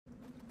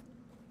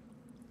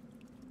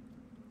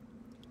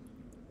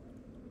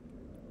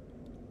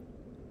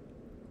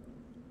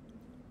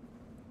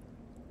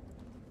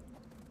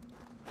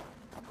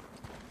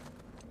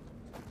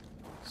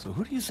So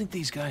who do you think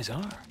these guys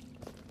are?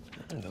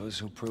 Those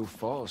who prove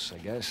false, I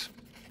guess.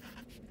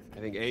 I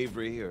think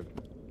Avery, or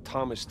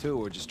Thomas too,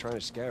 were just trying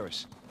to scare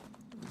us.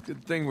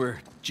 Good thing we're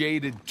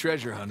jaded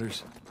treasure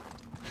hunters.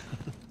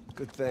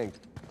 Good thing.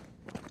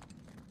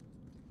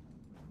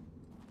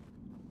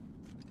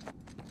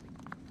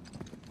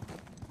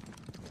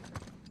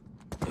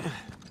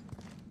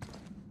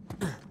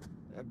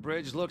 That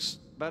bridge looks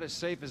about as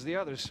safe as the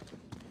others.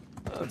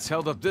 Well, it's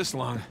held up this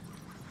long.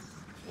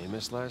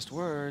 Famous last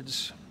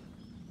words.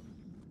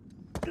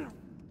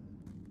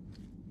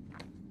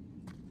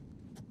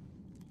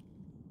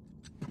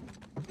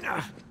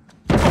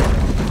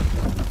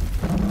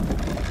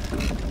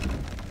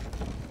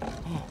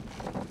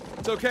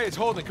 It's okay, it's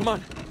holding, come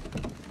on.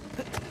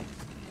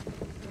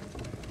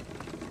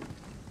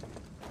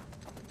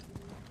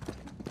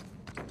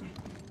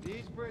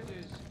 These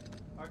bridges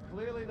are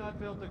clearly not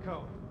built to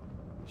code.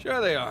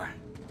 Sure they are.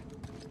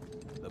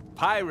 The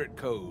pirate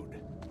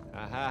code.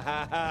 Ha ha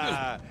ha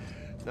ha!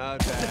 Not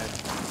bad.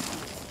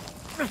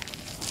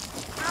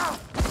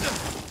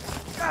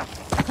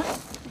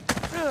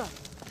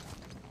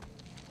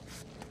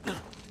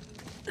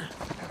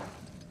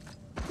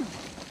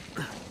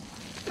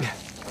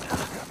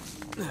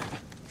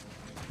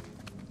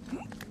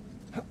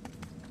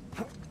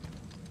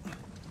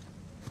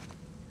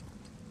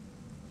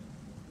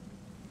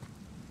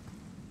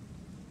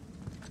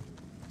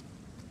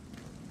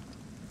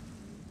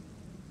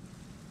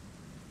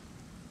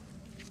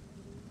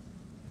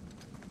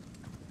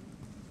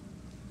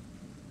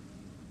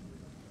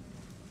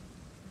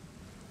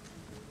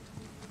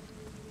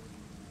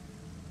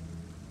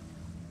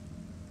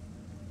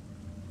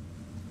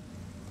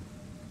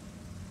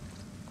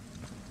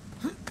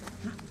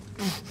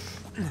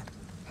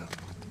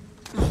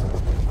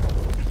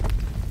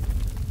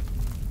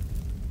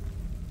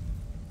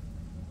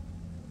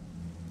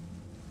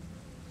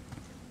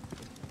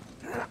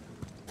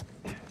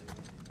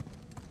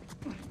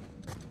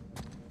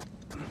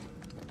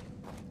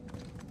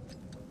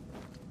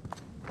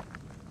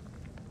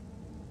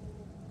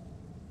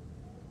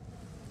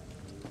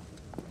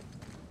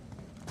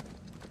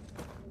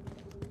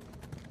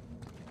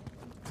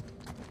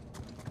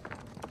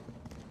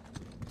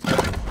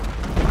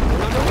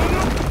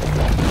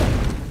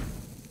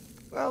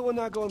 Well, we're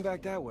not going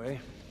back that way.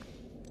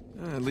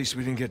 At least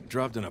we didn't get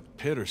dropped in a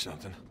pit or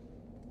something.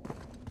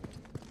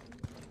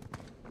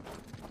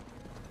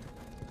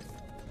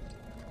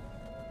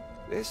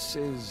 This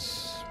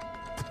is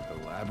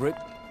elaborate.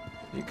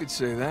 You could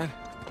say that.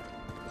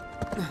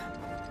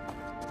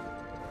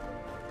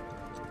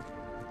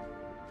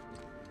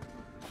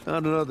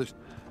 Found another.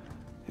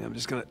 Yeah, I'm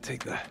just gonna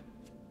take the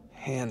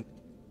hand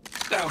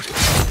out.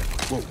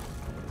 Whoa.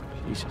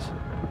 Jesus.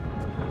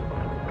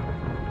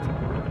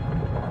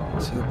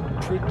 It's a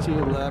pretty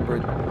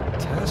elaborate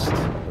test?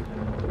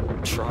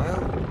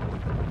 Trial?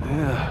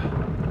 Yeah.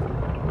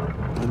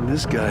 And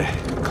this guy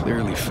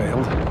clearly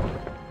failed.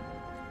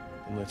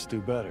 Then let's do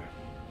better.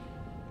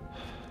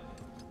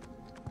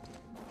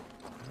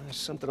 There's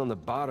something on the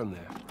bottom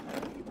there.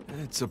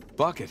 It's a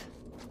bucket.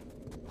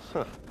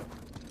 Huh.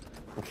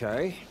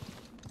 Okay.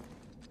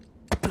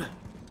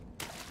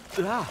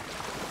 Ah!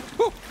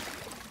 Whew.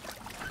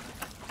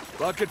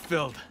 Bucket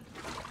filled.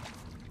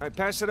 All right,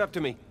 pass it up to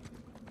me.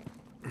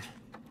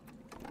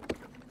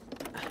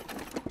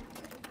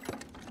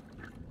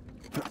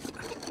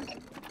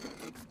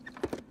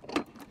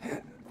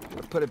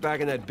 Put it back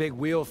in that big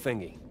wheel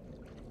thingy.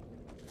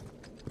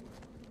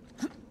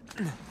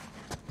 All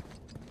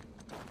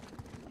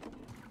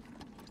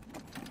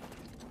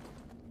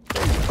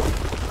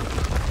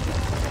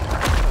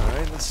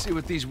right, let's see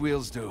what these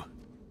wheels do.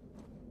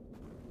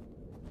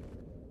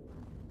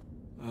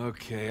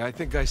 Okay, I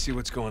think I see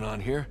what's going on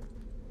here.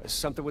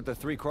 Something with the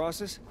 3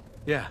 crosses?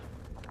 Yeah.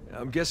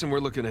 I'm guessing we're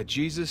looking at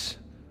Jesus,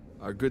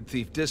 our good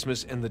thief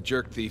Dismas, and the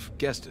jerk thief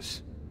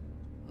Gestus.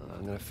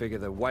 I'm gonna figure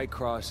the white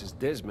cross is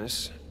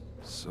Dismas.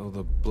 So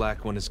the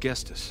black one is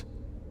Gestus.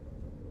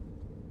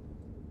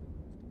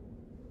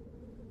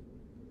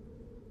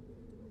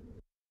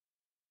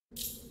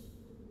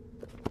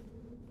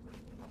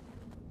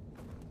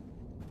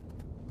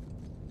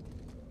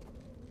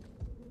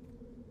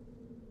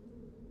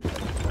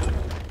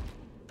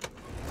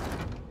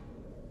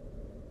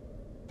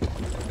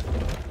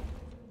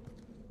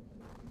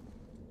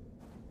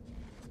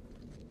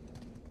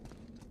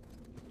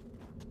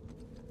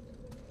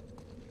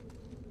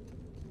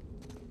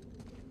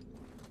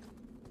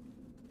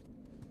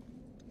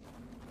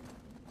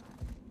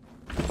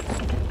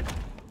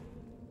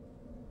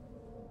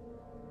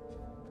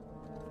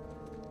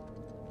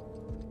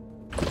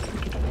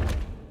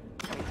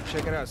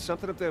 Check it out.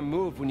 Something up there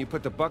moved when you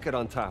put the bucket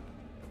on top.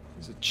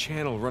 There's a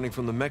channel running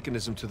from the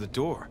mechanism to the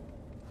door.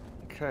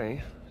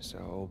 Okay,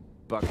 so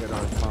bucket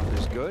on top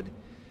is good.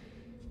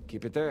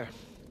 Keep it there.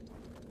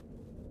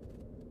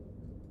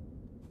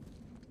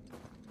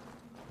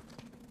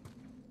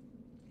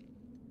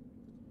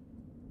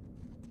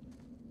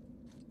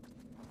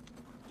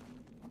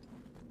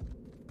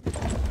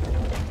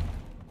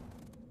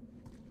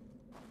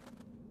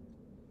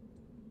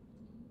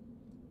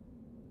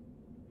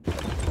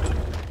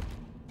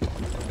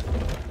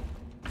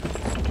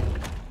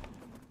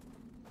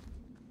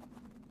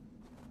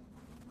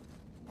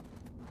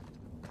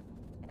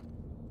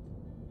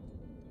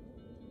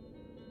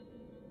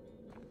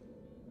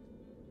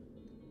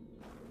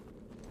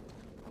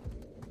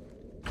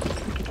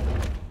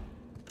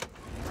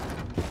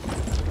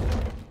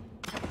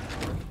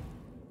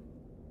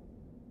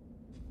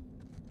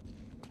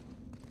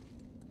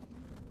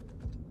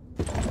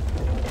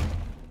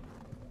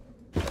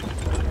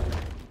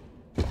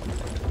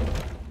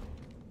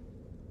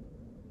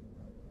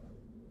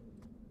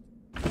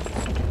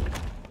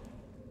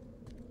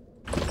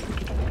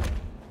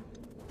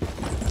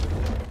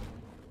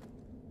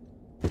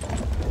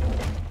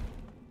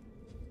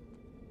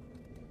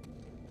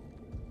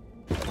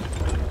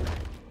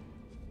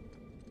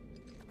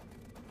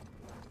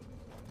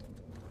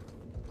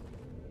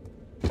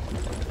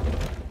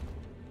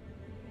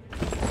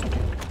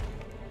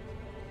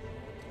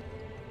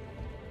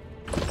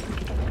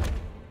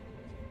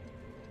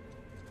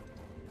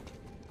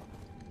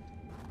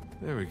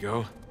 There we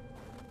go.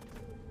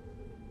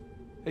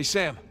 Hey,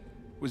 Sam.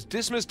 Was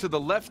Dismas to the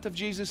left of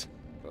Jesus?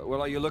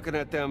 Well, are you looking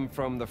at them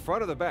from the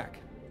front or the back?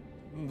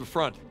 The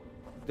front.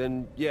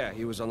 Then, yeah,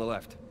 he was on the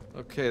left.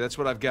 Okay, that's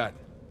what I've got.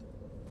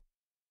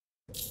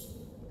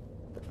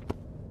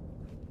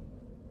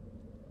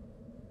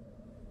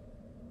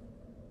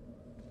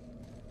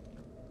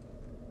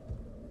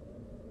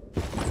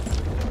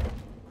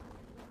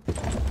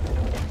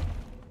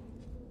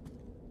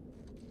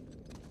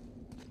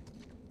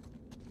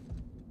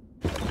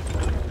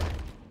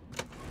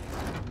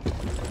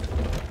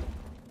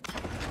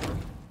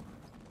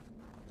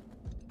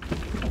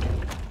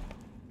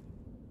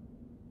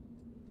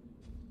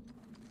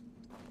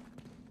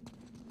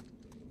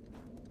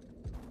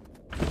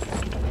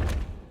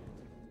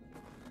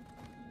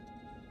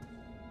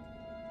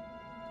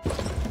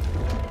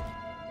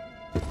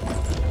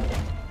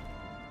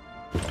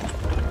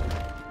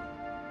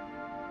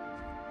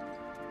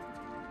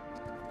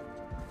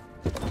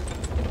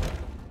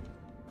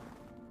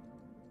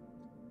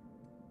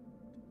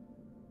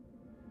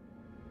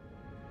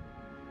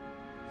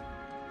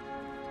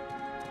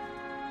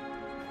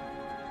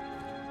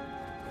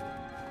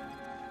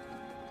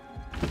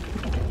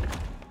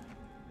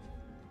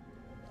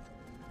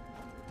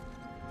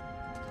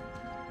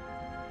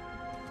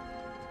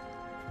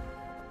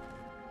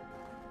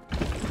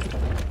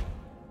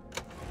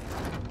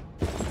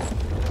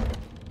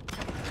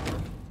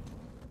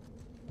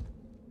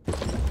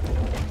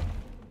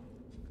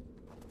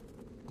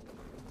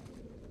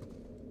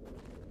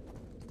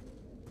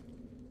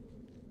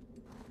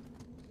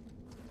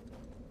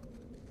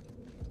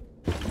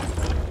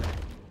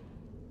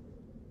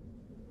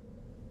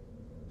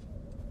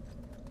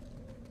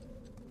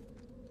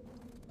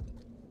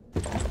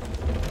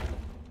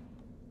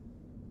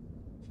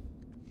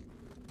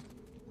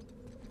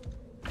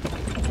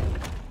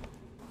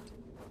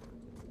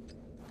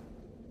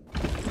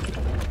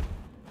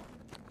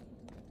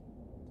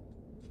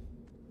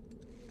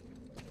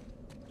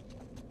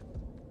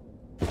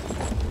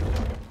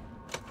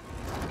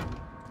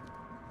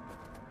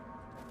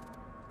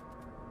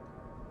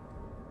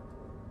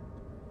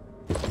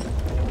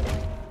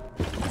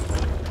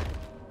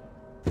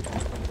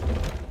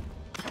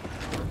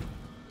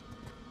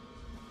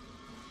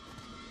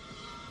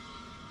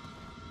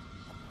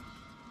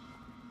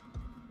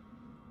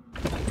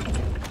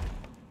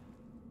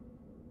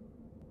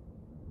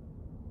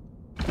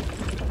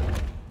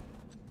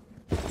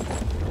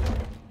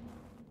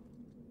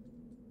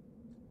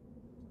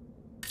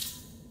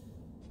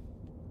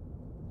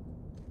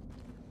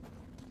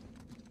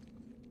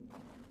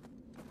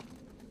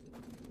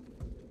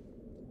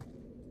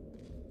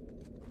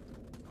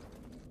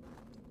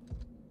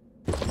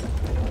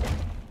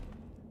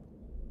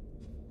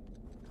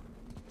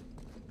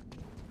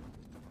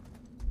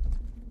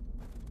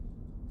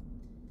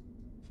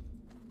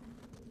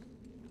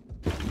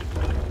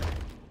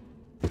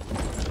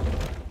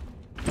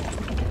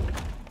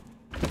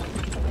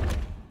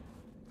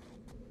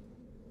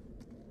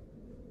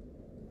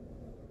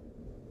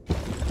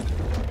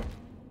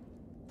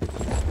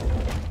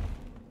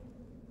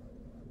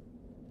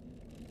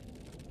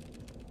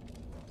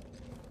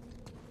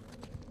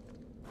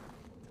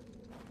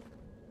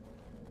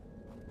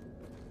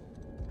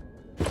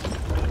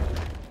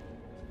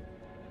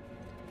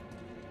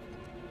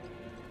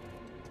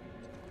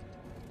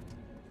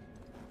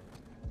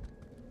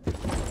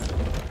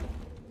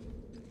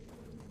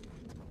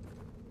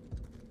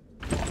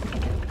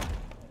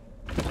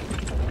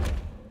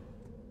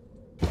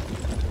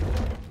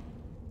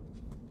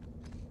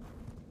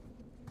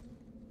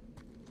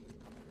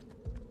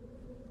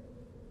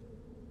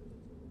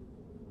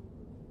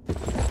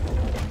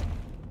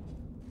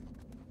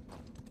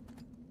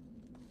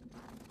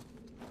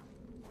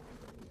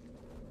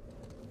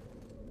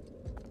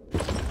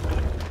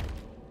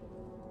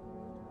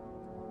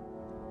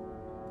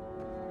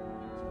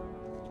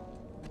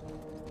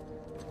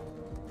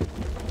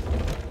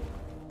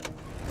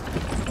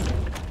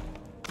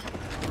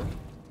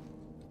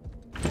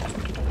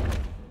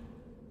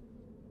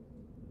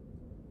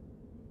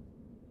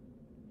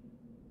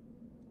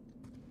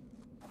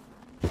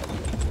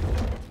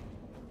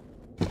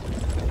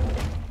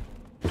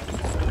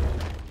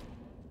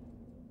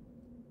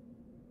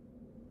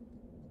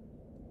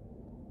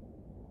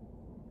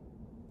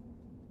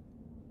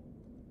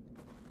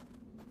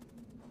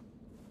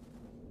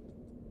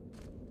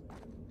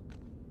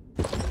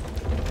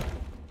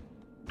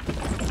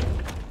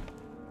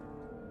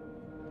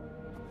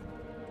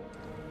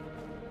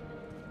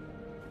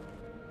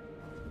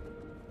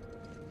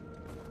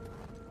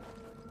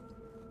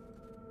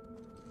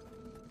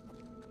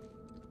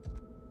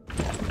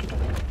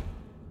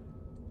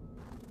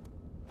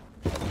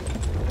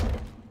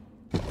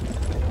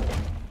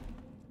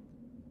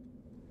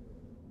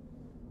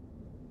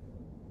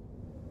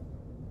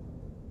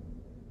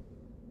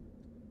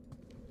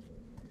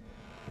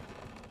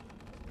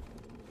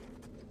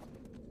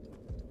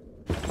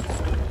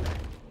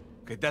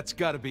 Okay, that's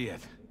gotta be it.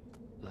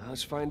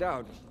 Let's find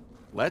out.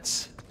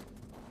 Let's?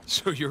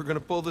 So you're gonna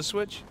pull the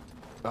switch?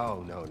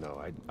 Oh,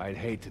 no. I'd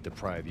hate to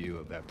deprive you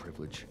of that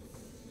privilege.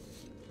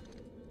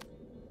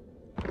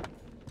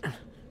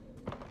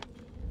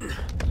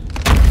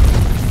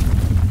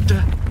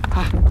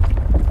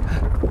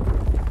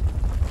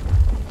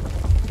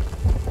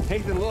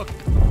 Nathan, look.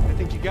 I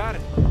think you got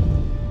it.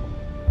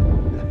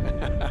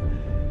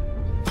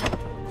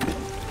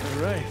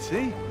 All right,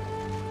 see?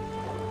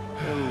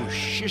 No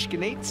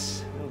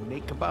shishkinates, no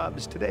Nate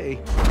kebabs today.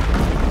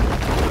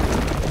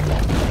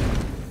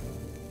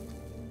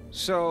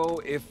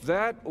 So, if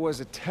that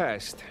was a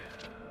test,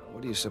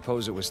 what do you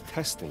suppose it was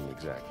testing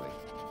exactly?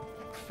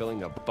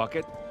 Filling a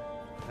bucket?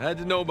 I had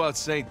to know about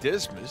St.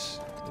 Dismas,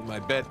 whom I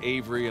bet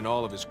Avery and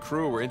all of his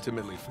crew were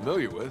intimately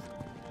familiar with.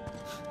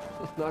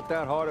 Not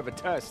that hard of a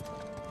test.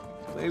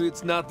 Maybe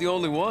it's not the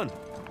only one.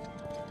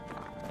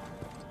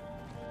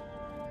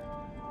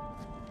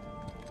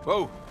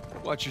 Whoa,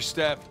 watch your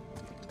step.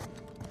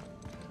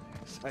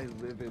 Yes, I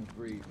live and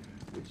breathe.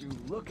 Would you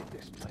look at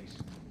this place?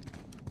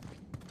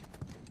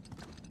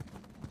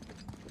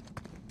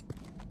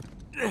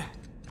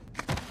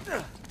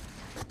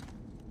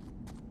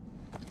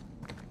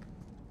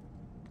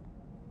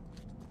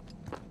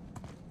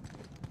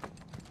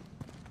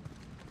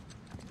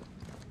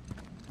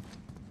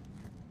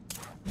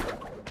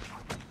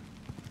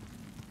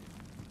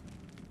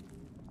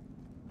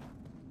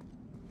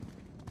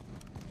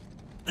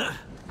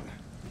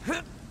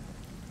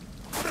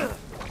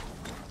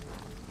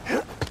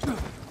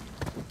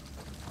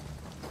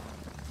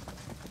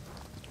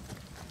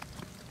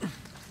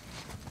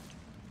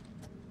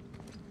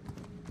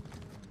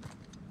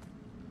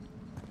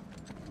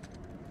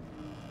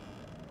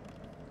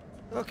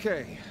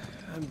 Okay,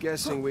 I'm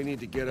guessing we need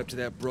to get up to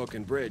that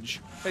broken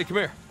bridge. Hey, come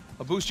here.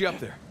 I'll boost you up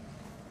there.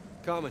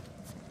 Coming.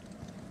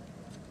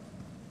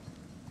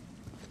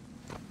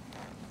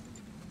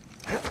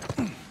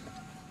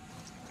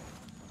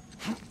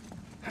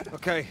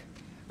 Okay,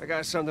 I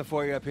got something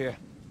for you up here.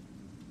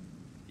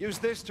 Use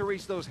this to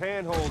reach those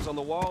handholds on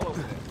the wall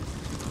over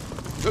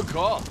there. Good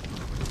call.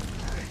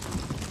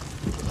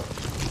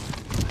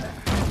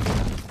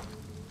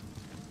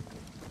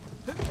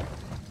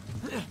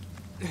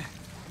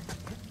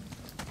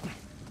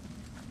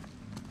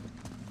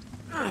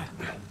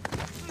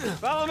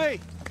 Follow me!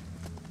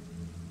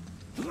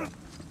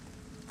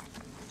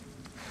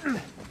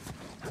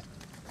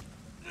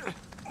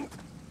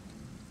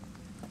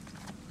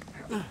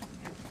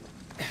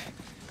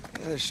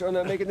 They're sure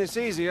not making this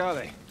easy, are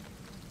they?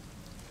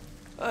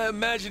 I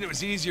imagine it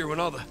was easier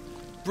when all the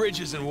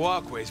bridges and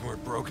walkways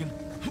weren't broken.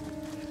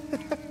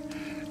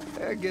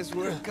 I guess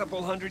we're a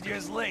couple hundred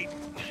years late.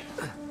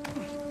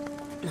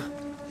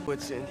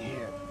 What's in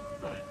here?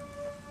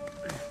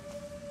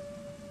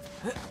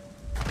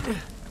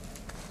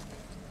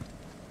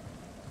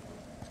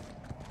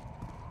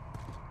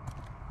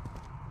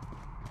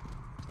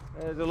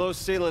 There's a low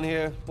ceiling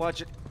here.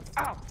 Watch it.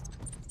 Ow!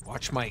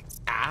 Watch my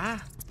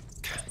ah?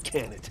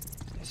 Can it?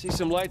 I see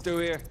some light through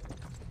here.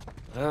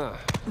 Ah,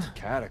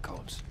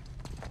 catacombs.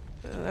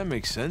 That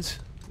makes sense.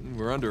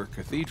 We're under a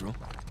cathedral.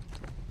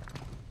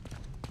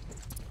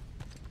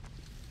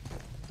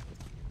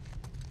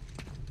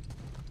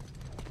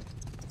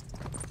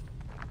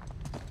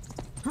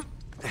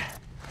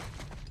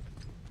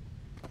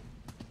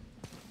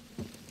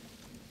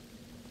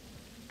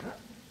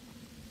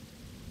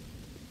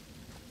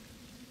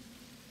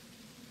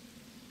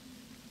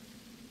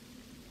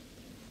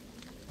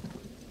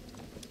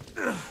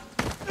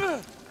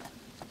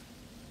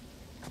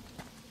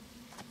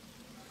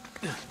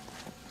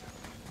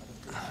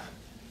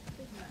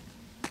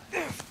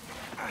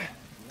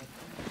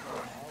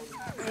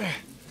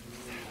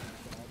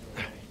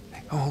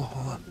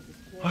 Hold on.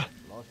 What?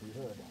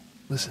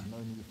 Listen.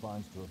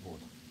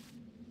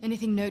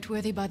 Anything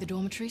noteworthy by the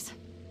dormitories?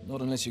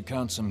 Not unless you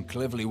count some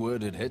cleverly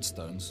worded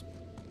headstones.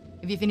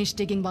 Have you finished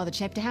digging by the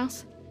chapter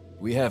house?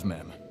 We have,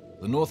 ma'am.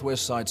 The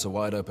northwest sites are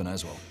wide open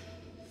as well.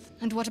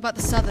 And what about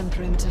the southern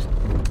perimeter?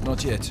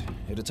 Not yet.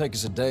 It'll take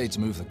us a day to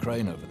move the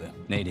crane over there.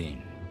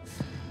 Nadine.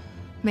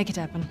 Make it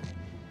happen.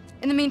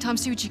 In the meantime,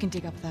 see what you can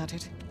dig up without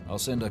it. I'll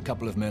send a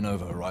couple of men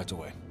over right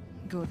away.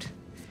 Good.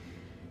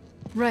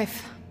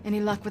 Rafe, any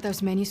luck with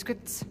those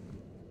manuscripts?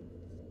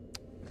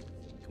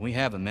 Can we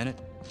have a minute?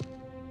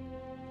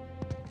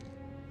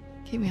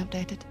 Keep me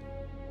updated.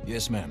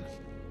 Yes, ma'am.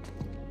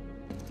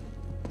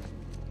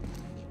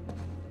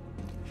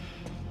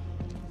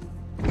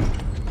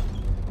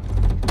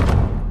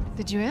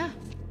 Did you hear?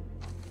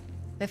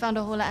 They found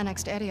a whole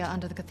annexed area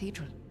under the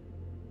cathedral.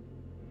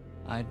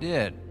 I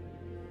did.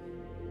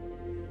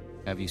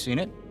 Have you seen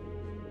it?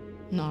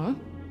 No?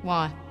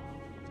 Why?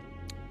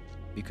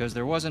 Because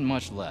there wasn't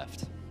much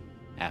left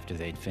after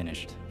they'd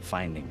finished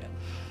finding it.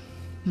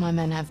 My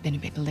men have been a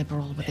bit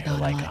liberal with the They're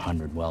like dynamite.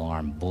 100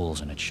 well-armed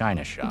bulls in a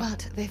china shop.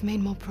 But they've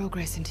made more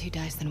progress in 2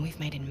 days than we've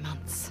made in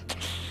months.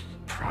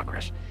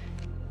 Progress.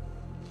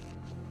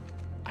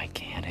 I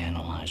can't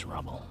analyze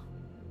rubble.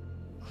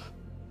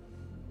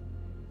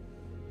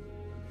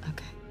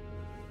 Okay.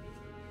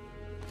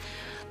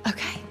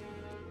 Okay.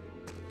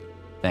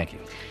 Thank you.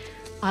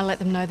 I'll let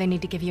them know they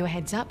need to give you a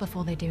heads up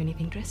before they do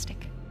anything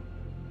drastic.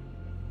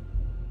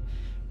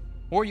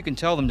 Or you can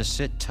tell them to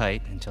sit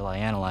tight until I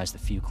analyze the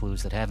few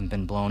clues that haven't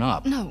been blown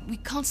up. No, we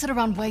can't sit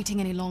around waiting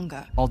any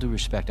longer. All due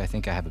respect, I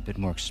think I have a bit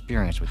more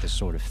experience with this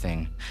sort of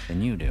thing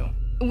than you do.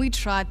 We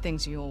tried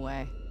things your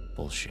way.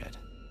 Bullshit.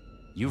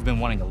 You've been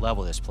wanting to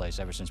level this place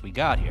ever since we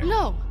got here.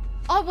 No!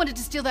 I wanted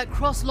to steal that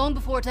cross long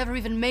before it ever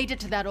even made it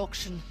to that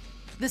auction.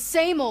 The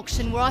same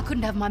auction where I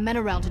couldn't have my men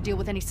around to deal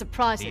with any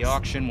surprises. The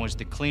auction was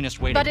the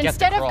cleanest way to get the cross.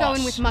 But instead of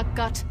going with my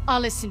gut, I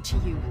listened to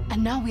you.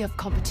 And now we have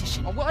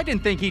competition. Oh, well, I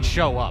didn't think he'd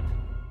show up.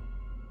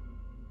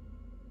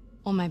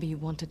 Or maybe you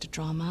wanted to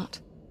draw him out.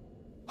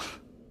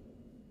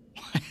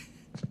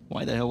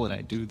 Why the hell would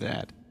I do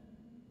that?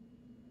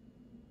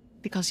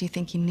 Because you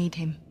think you need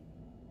him.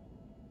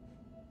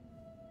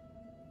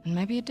 And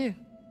maybe you do.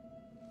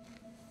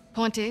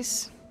 Point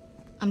is,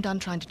 I'm done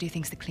trying to do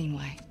things the clean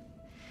way.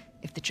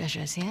 If the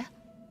treasure is here,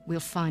 we'll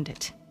find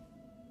it.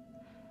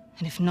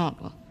 And if not,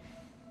 well...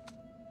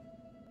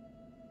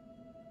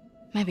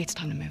 maybe it's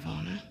time to move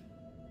on, huh?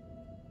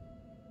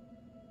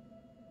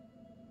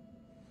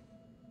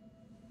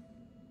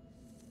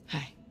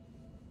 Hey.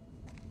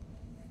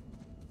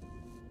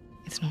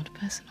 It's not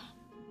personal.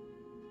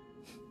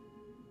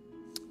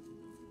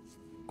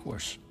 Of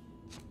course.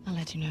 I'll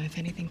let you know if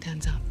anything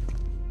turns up.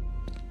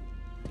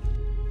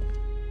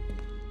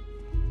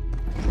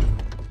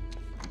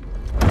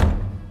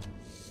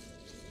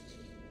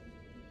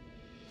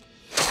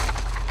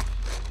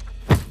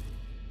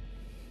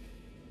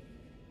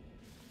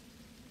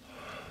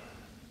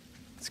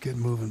 Let's get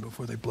moving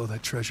before they blow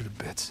that treasure to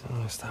bits.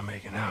 Oh, stop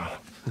making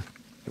out.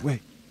 Hey,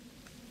 wait.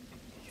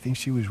 You think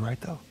she was right,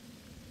 though?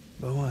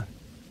 About what?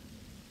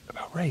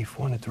 About Rafe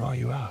wanting to draw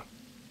you out.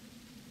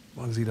 As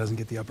long as he doesn't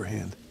get the upper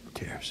hand, who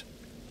cares?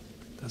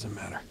 Doesn't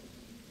matter.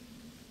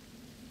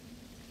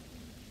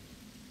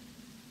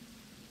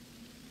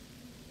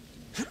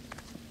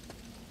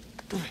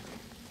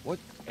 What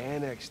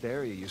annexed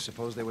area you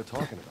suppose they were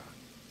talking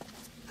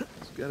about?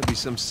 There's gotta be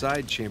some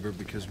side chamber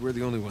because we're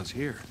the only ones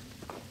here.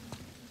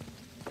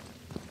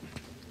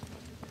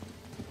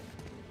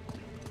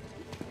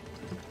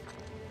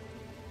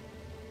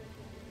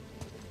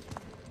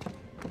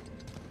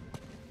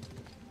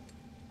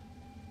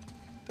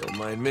 Don't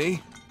mind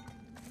me.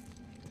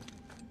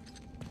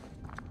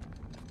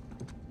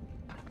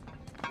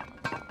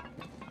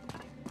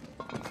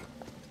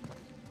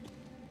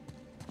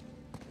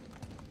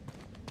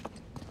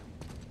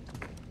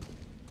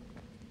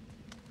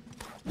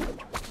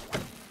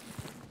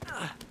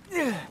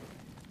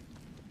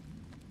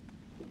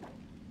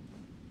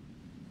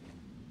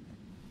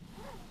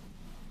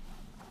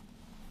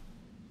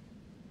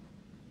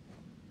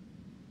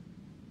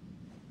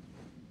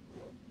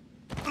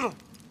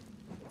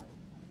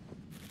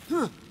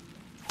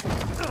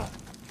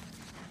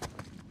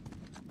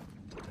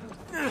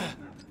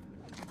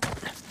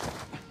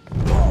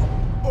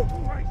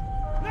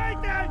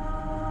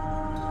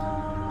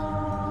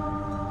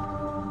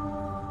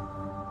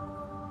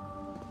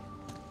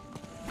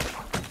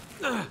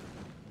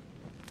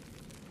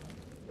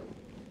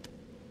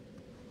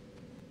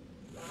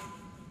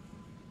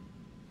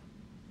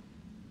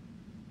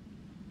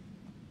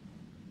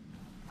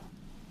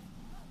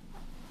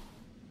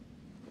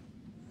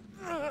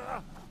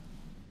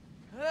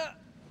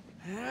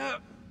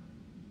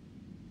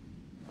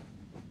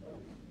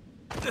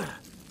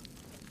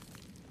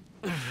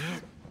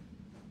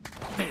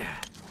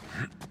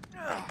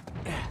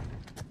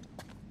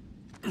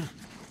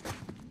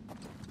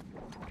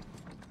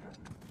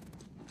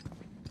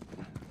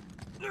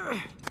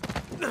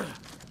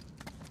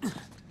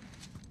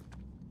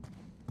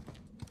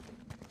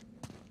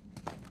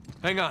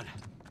 Hang on.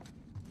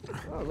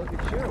 Oh, look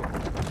at you.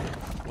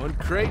 One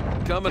crate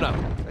coming up.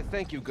 I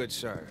thank you, good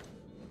sir.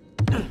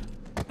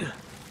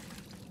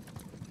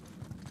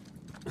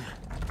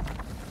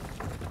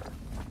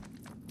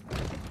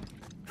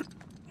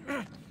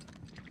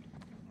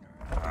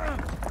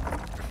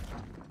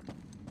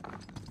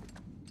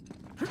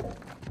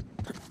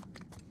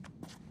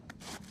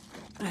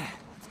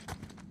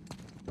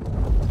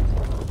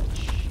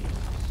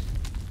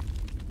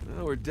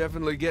 Well, we're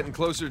definitely getting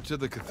closer to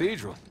the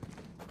cathedral.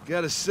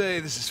 Gotta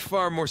say, this is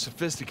far more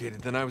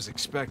sophisticated than I was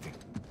expecting.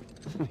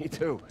 Me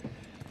too.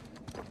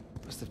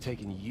 Must have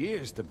taken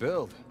years to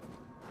build.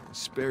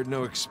 Spared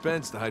no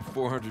expense to hide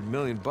 400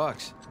 million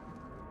bucks.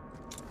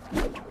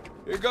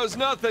 Here goes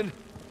nothing.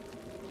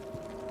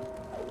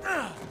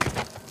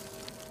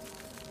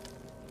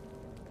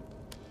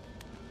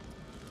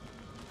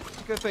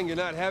 Good thing you're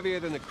not heavier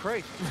than the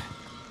crate.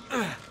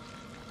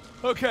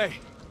 Okay.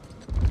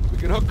 We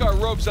can hook our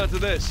ropes onto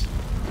this.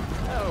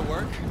 That'll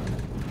work.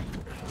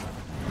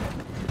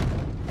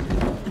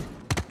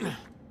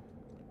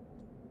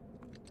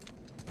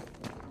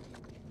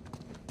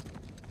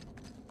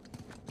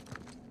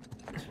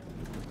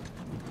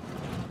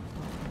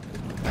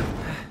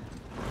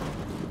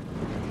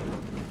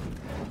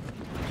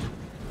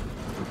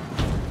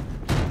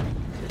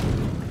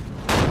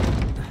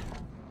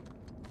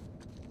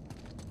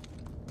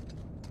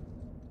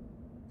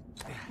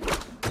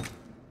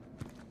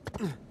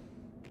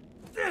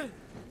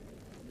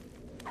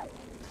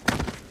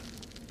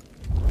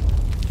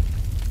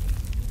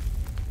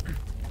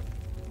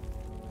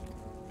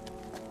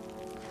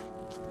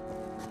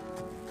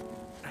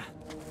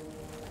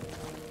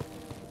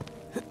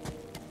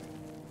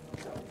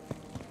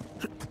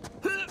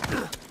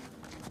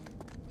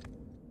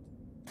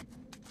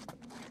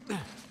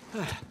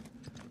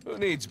 Who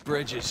needs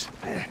bridges?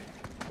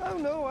 Oh,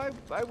 no,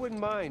 I wouldn't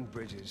mind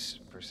bridges,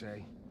 per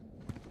se.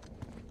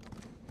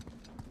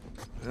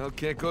 Well,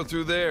 can't go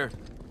through there.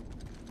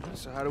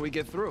 So how do we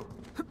get through?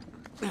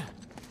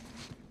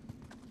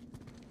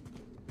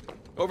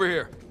 Over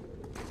here.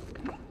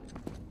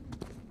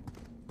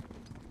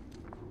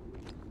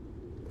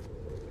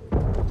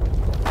 Look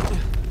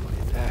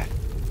at that.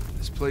 If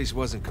this place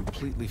wasn't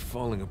completely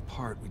falling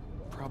apart, we'd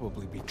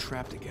probably be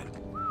trapped again.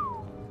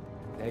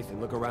 Nathan,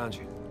 look around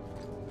you.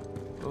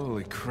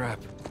 Holy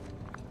crap.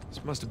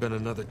 This must have been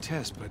another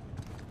test, but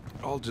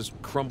it all just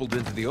crumbled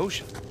into the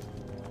ocean.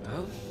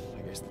 Well,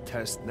 I guess the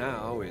test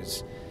now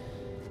is...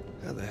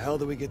 how the hell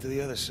do we get to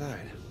the other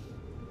side?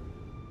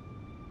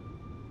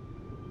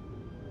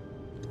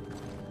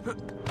 Oh,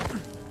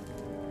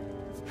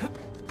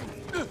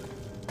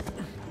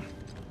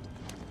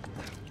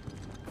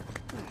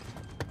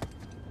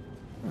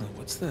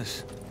 what's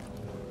this?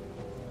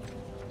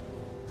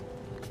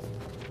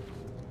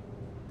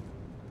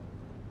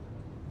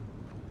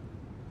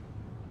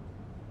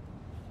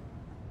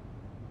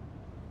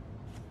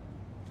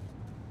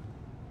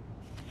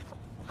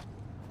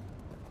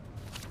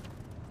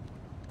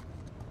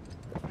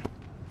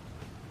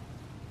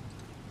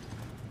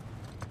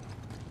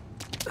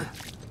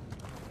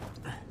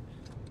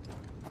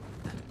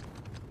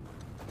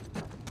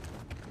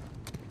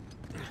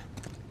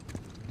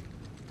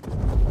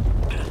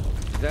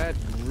 That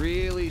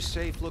really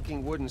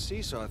safe-looking wooden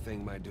seesaw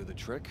thing might do the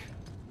trick.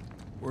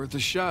 Worth a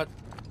shot.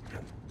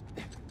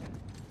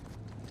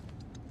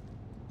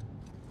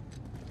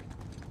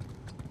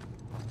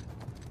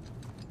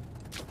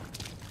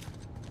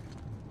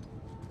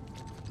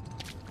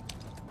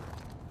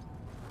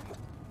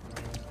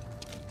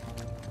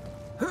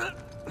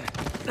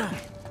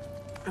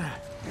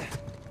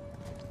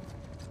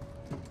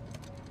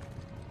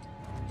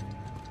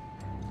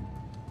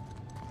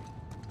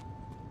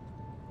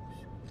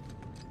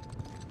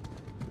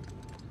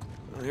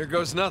 Well, here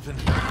goes nothing.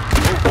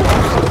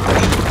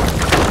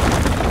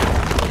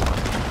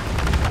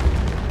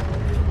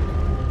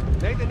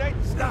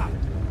 Nathan, stop!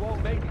 You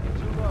won't make it. You're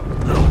too low.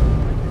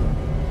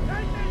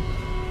 Nathan!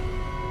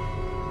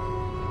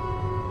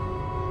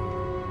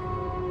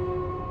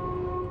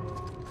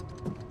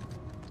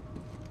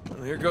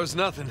 Well, here goes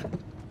nothing.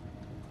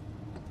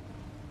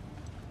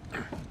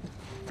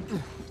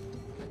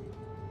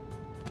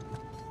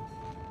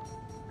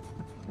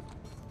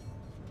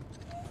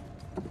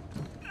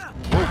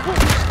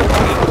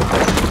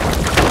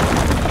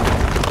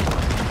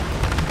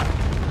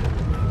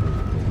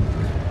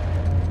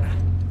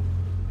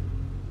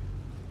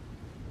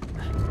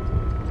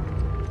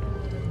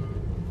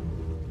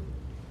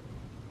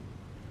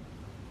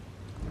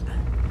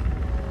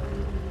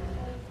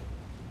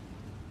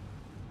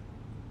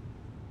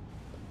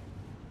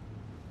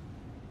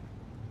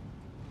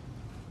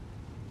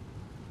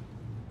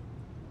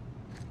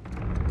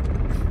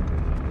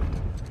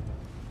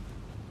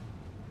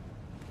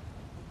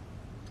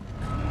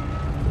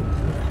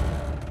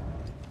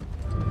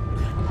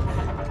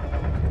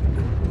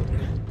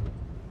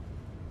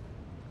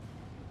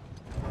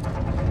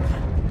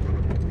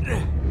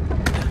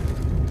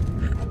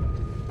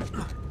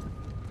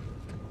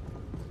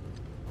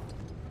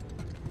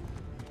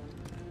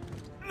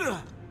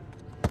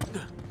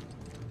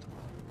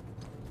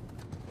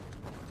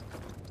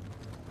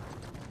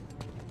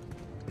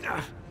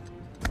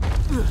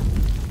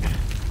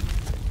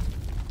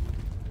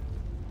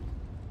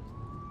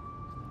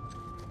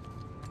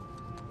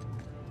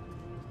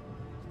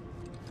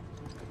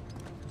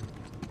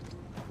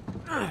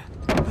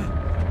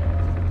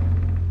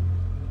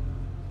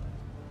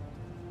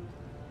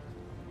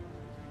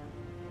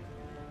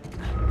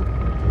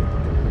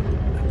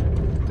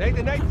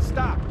 Nathan,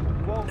 stop!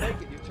 You won't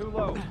make it. You're too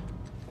low.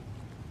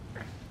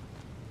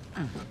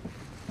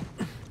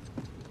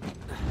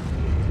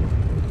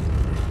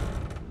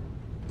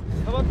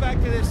 Come on back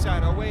to this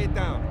side. I'll weigh it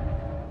down.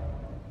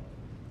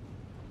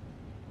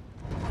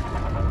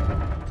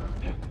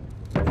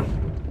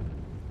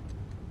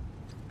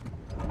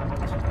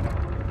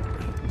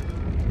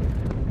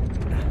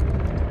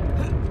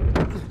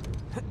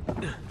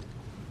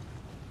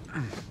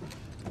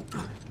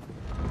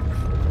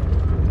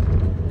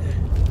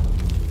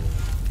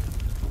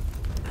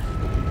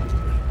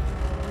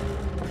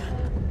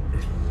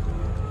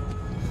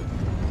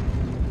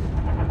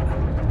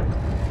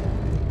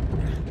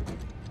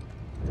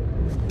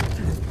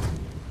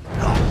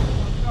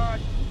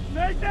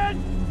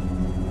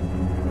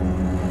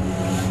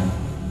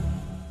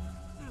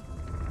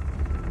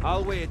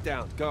 I'll weigh it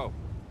down. Go.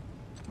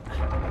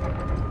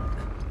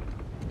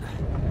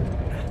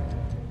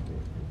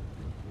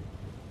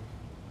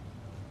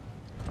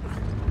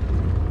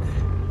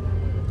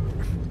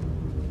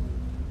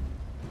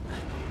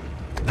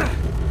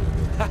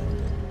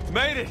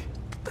 Made it!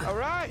 All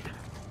right.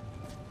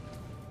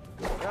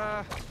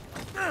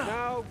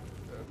 Now,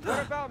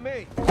 what about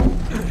me?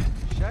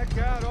 Check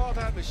out all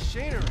that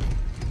machinery.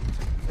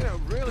 You know,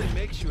 it really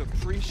makes you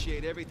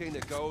appreciate everything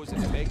that goes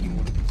into making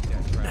one of these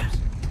death traps.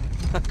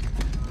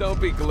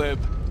 Don't be glib.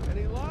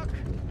 Any luck?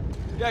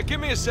 Yeah, give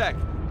me a sec.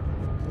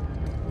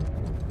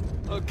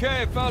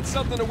 Okay, I found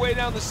something to weigh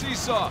down the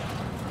seesaw.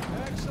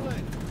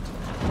 Excellent.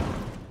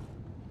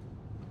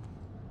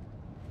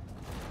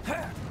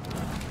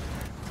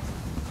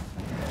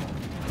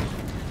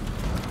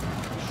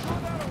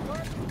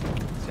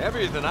 It's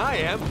heavier than I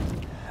am.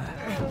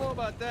 I don't know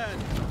about that.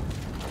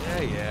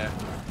 Yeah.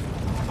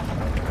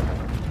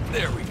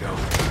 There we go.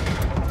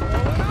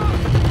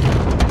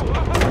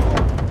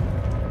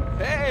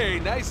 Hey,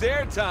 nice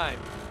air time.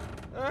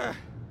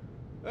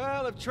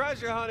 Well, if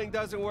treasure hunting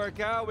doesn't work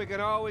out, we can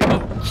always... Oh,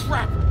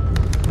 crap!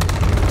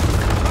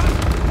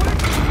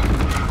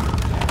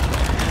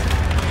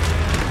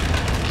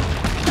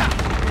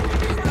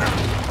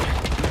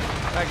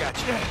 I got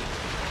you.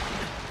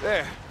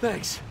 There.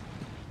 Thanks.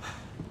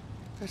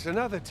 There's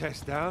another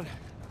test down.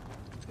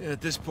 Yeah,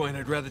 at this point,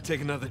 I'd rather take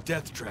another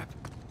death trap.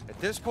 At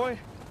this point,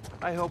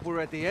 I hope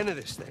we're at the end of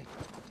this thing.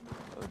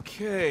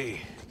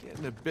 Okay,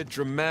 getting a bit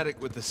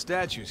dramatic with the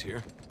statues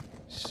here.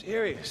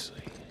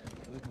 Seriously?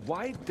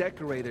 Why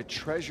decorate a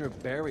treasure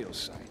burial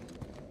site?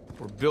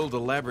 Or build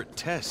elaborate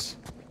tests.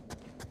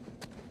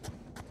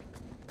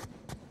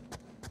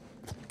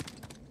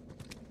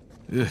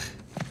 Ugh.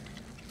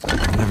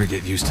 I'll never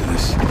get used to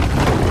this.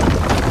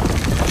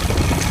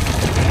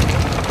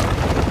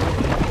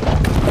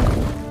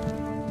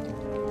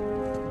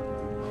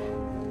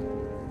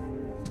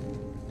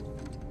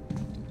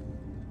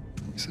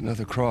 It's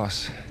another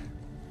cross.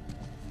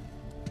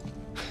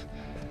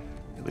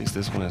 At least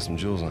this one has some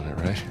jewels on it,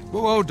 right?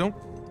 Whoa, don't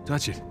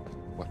touch it.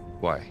 What?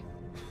 Why?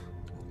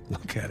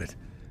 Look at it.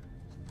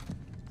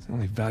 It's the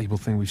only valuable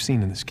thing we've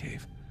seen in this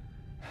cave.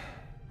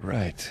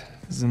 Right.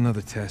 This is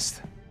another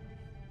test.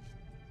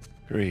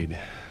 Agreed.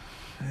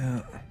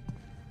 Yeah.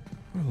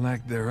 Or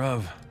lack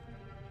thereof.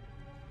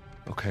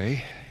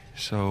 Okay,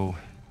 so...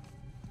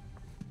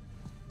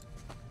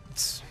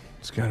 It's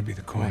gotta be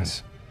the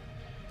coins.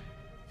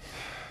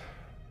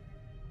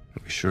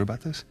 Are we sure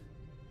about this?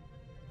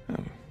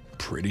 I'm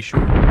pretty sure.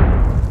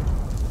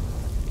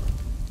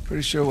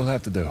 Pretty sure we'll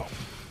have to do.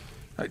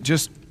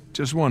 Just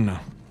one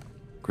now.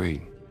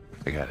 Agreed.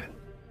 I got it.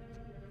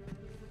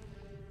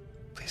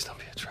 Please don't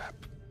be a trap.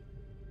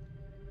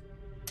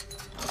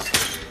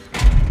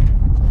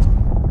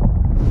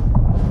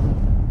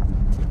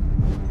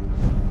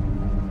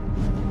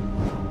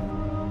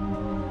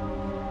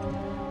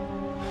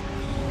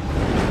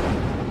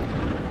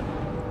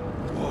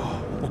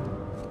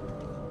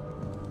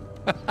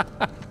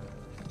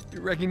 You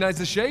recognize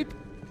the shape?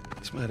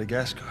 It's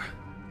Madagascar.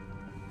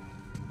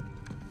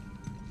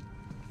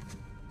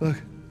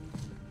 Look.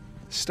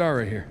 Star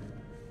right here.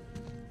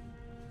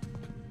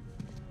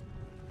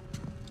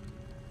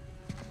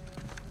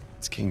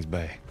 It's King's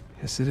Bay.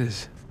 Yes, it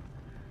is.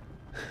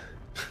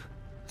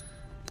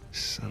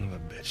 Son of a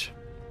bitch.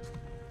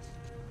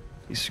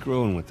 He's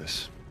screwing with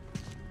us.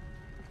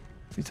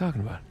 What are you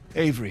talking about?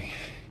 Avery.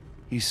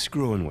 He's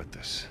screwing with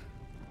us.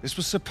 This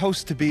was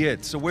supposed to be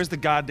it, so where's the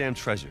goddamn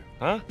treasure,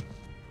 huh?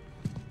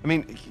 I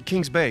mean,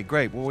 King's Bay,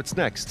 great. Well, what's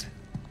next?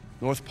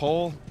 North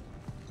Pole?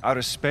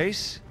 Outer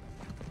space?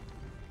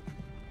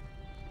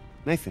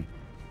 Nathan.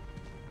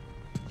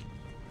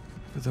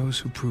 For those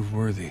who prove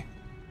worthy,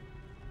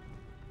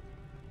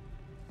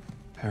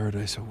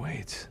 paradise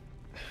awaits.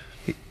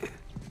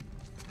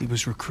 He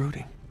was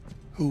recruiting.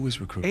 Who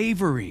was recruiting?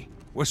 Avery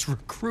was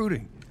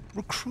recruiting.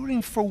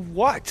 Recruiting for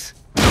what?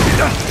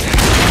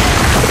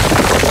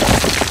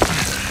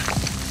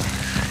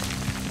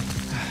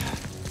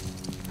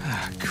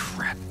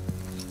 Crap.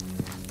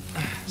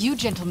 You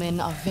gentlemen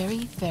are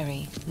very,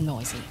 very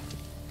noisy.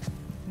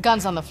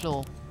 Guns on the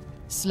floor.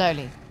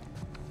 Slowly.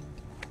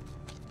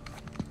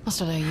 Must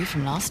have known you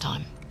from last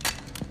time.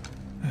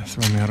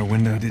 Throwing me out a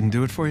window didn't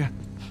do it for you?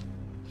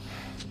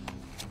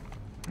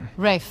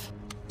 Rafe.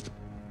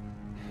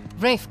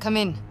 Rafe, come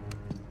in.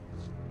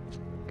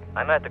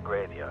 I'm at the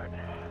graveyard.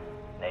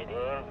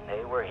 Nadine,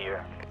 hey, we're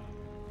here.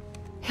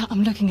 Yeah,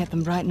 I'm looking at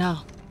them right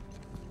now.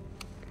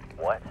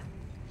 What?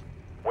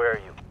 Where are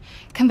you?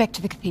 Come back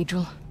to the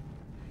cathedral.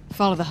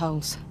 Follow the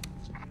holes.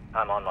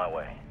 I'm on my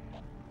way.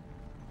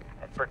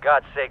 And for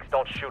God's sakes,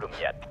 don't shoot him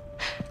yet.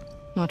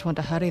 Might want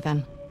to hurry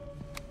then.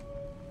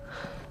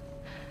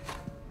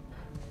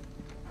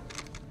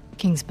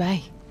 King's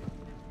Bay.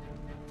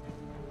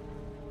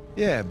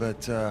 Yeah,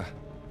 but,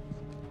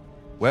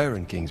 where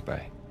in King's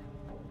Bay?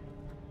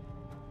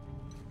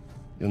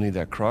 You'll need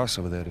that cross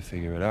over there to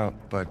figure it out,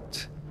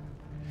 but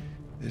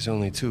there's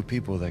only 2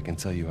 people that can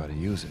tell you how to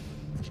use it.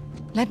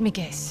 Let me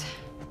guess.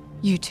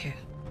 You two.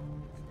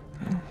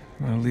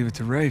 I'll leave it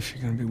to Rafe.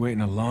 You're gonna be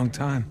waiting a long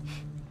time.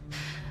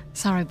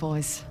 Sorry,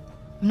 boys.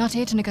 I'm not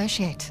here to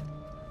negotiate.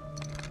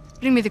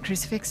 Bring me the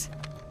crucifix.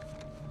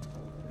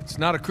 It's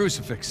not a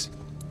crucifix.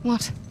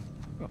 What?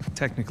 Well,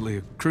 technically,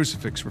 a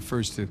crucifix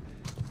refers to a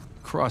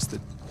cross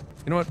that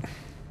You know what?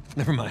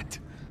 Never mind.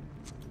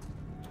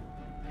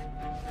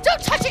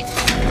 Don't touch it!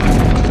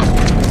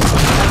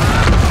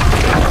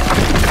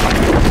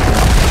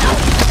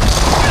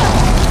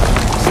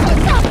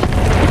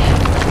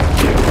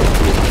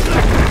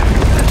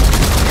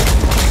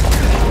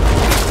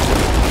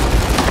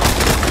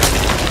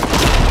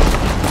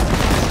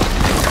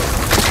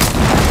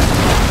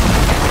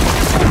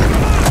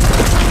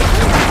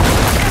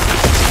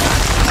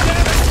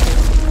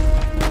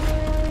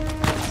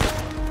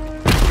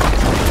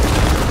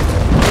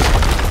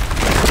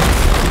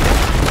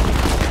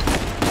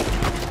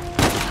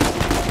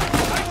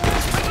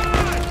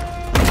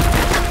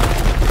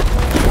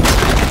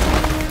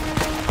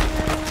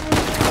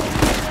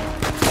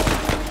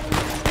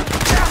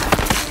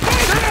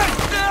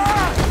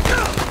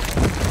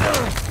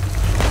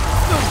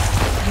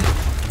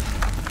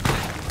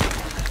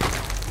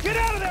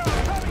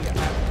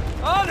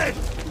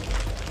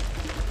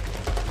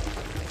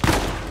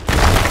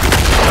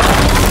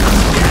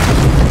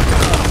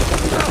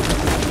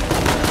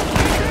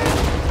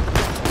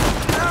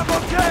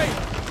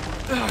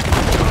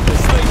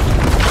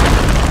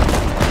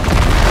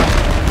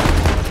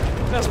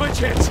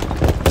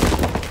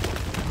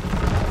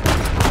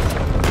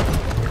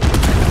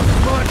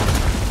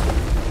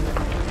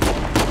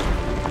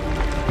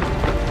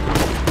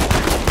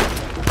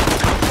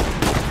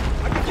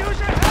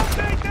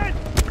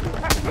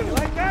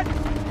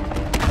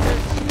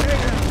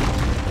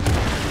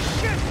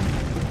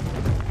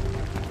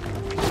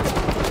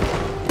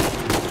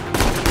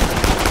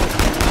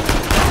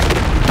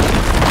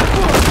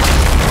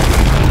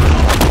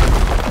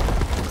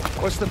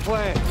 What's the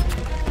plan?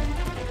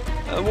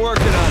 I'm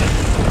working on it.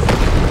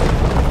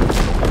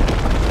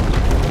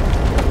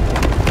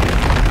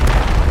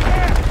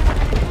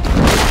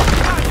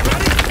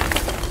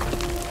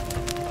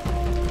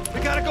 We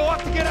gotta go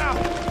up to get out!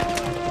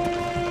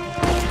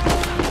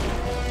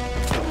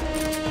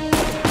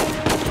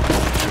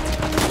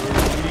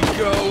 Here we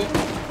go.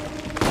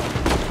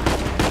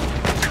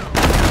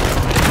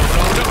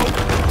 Oh no!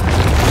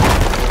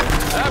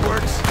 That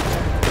works.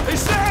 Hey,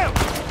 Sam!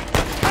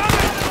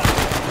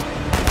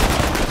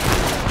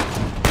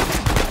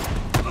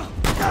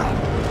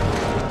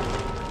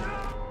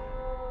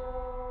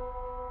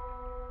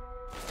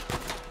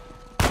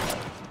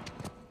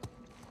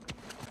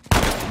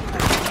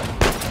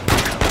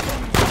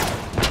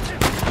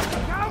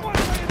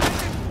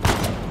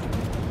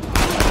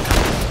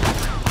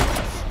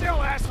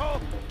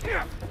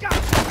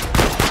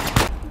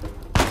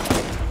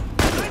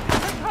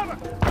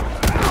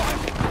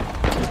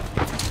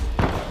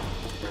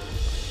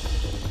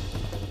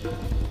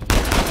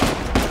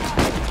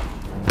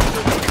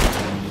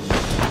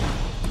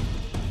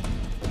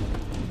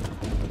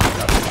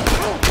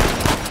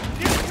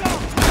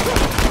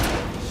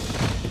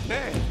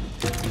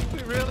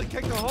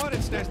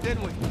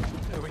 Didn't we?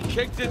 Yeah, we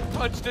kicked it,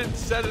 punched it, and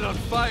set it on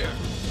fire.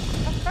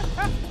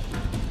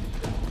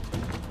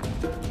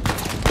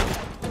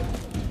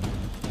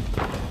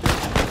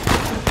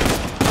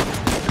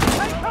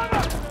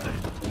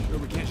 Sure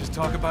we can't just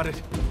talk about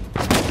it?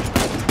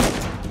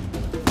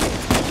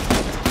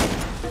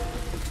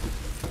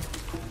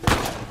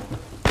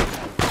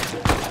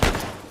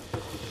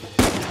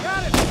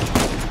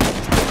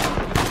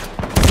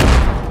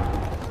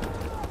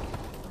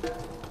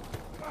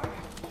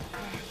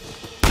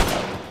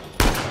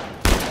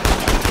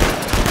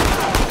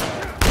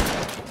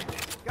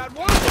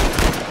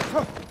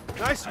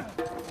 Nice.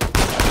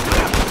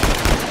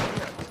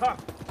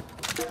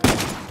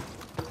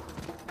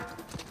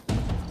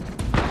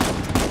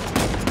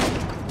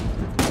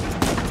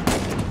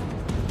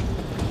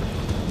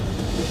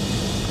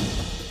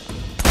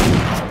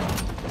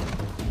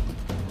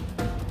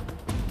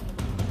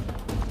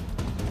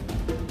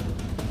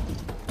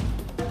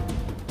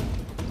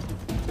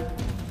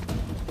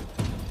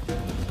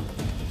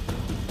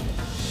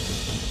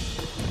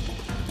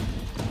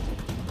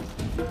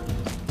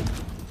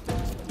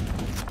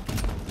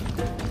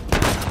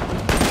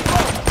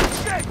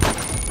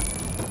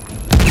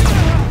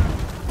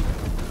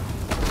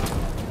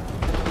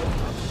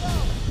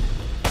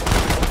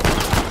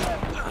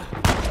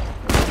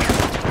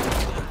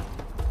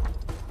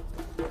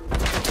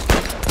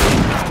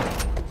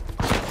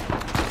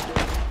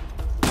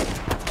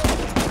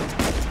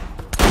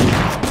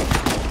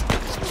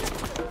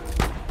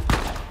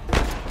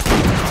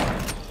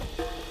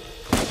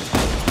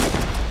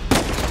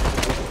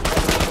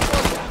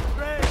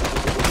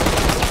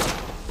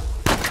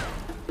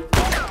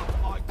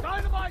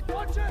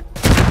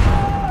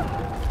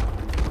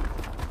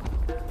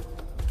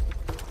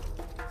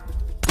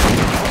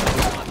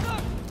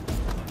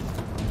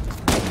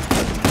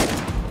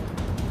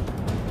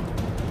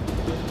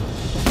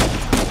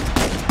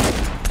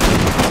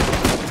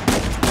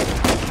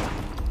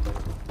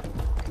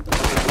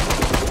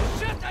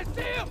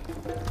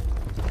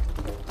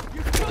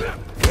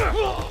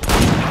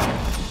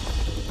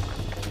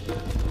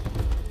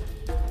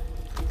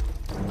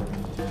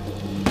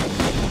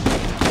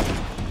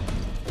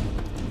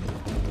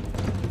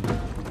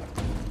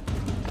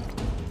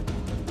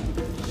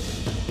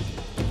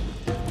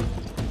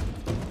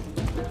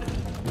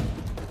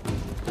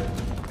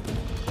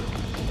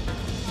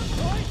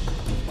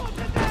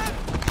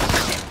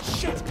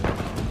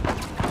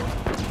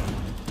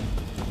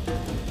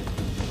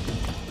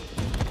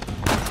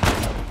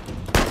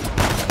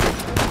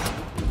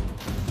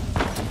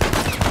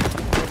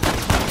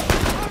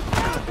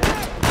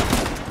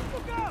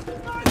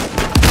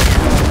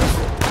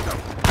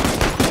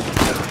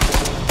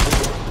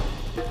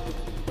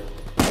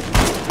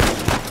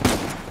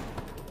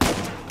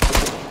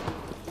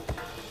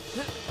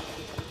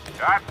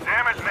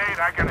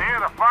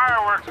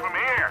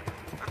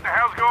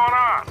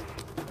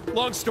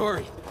 Long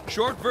story.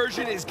 Short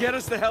version is get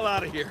us the hell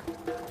out of here.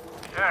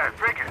 Yeah,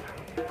 I figured.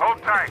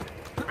 Hold tight.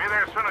 Be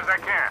there as soon as I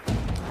can.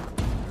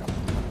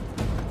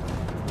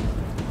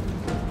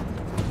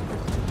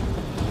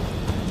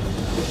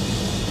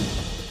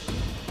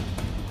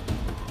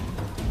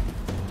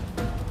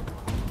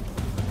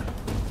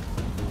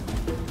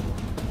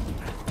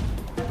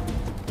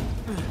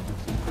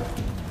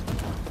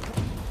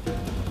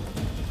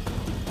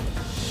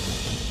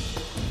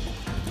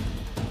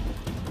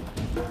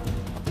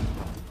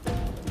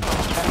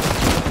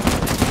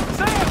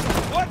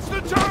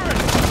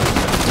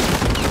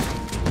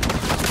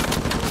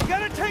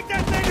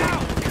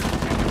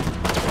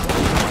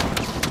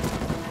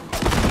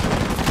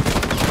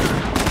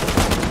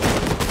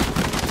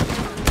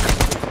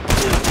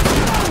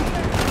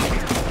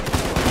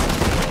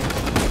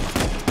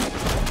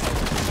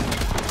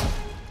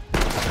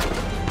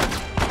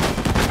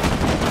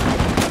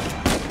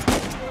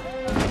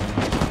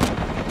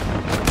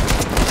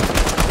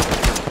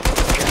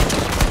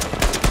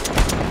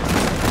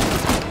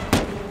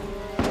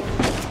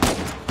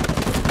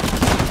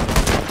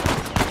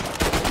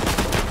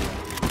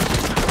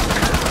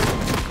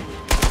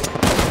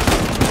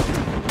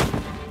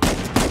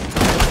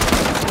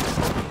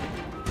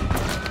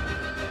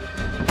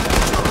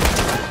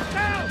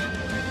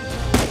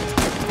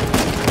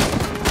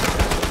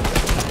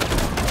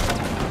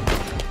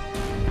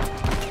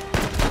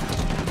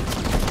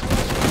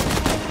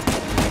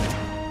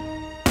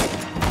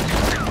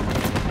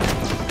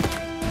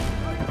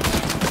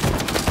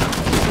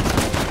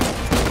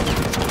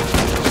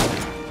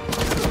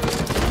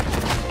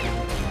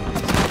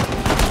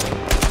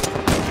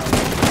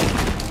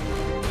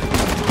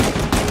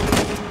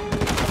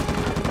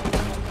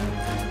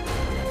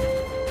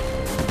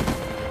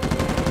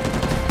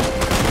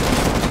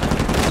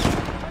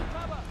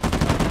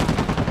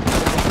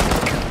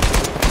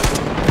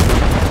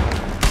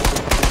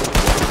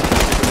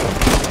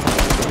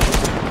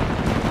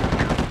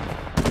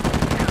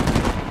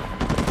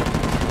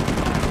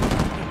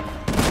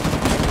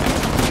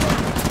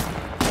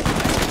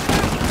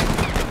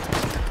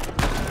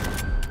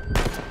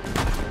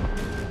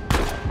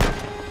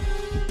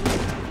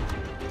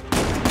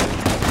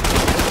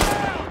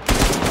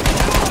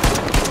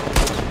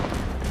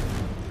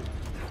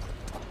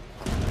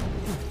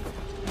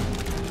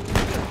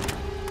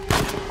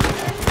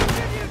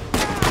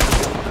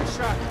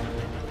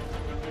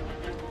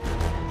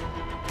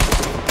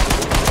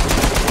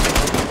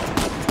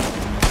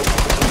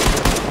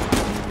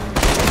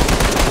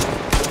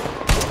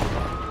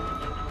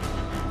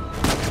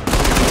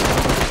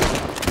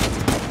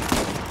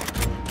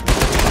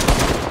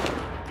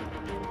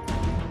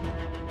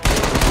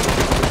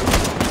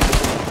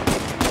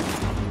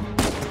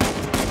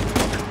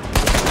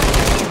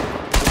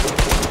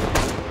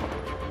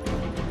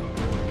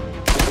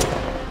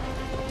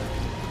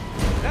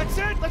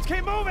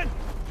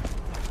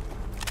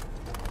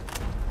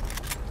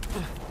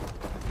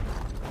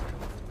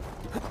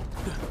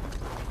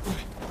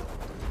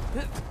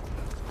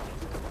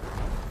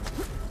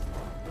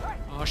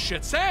 Oh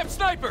shit, Sam!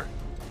 Sniper!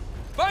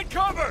 Find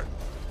cover!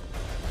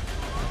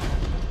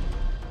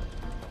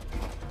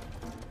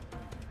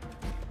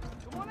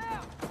 Come on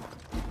out!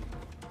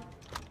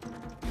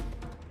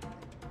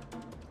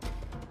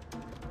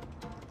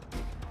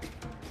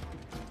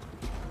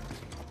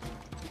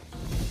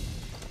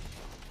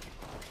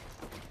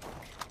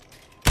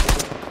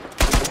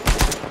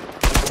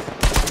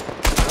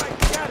 Alright,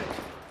 got it!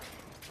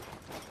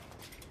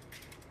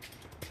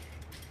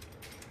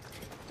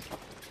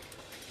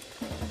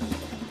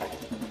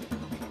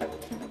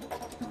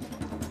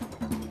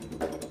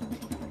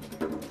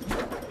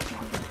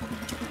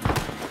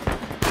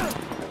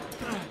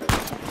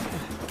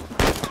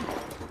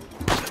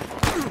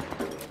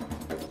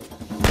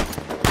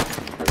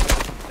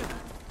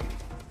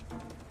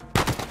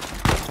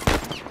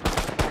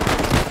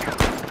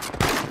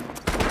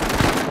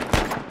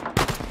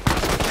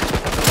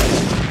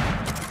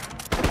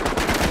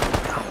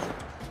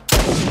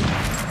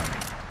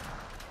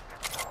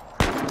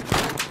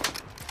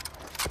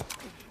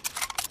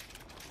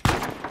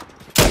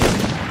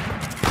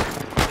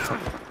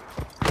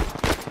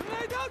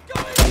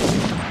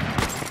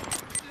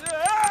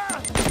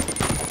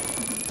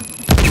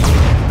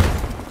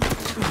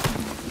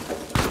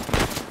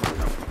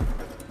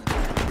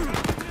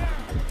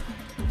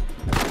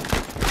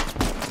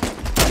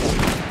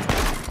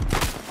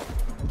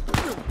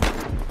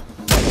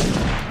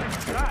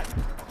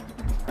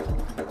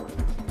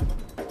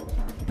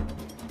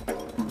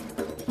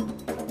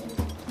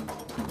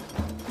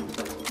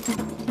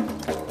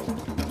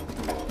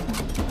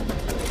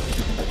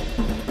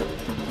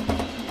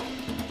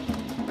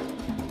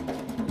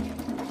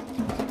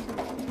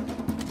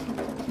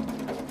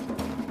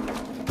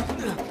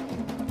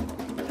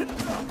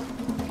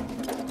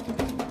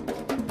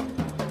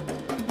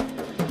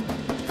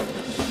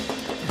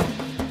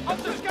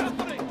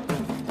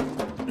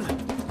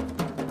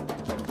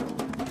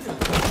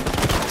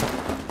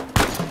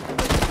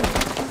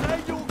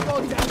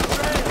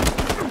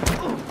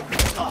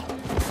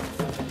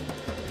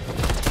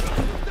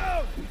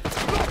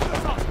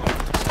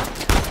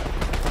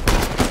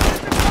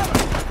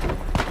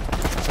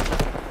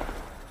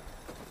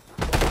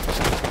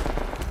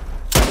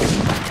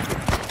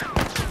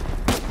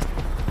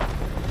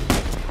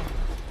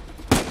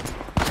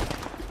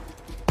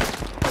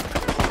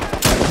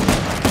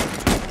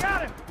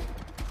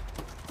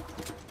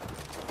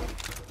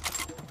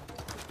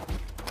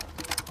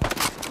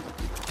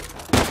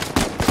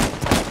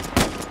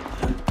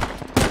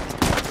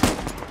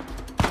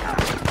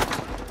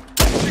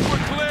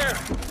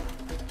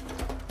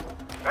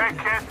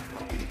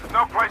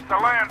 no place to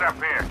land up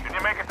here. Can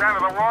you make it down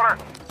to the water?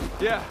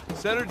 Yeah,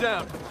 set her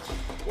down.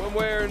 One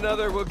way or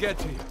another, we'll get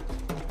to you.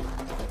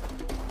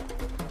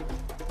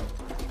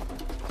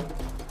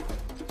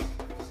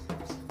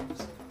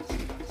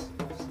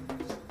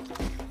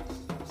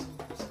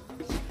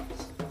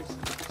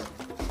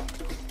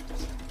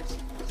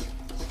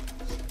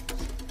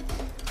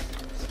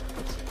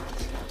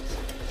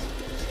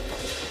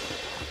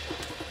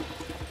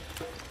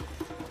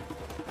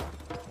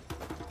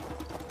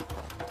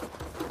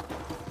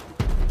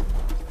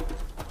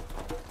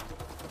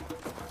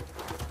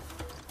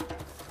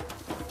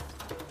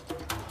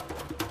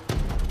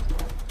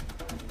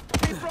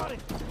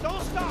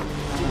 Don't stop!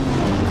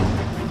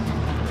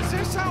 Is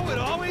this how it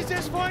always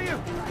is for you?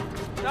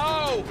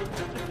 No!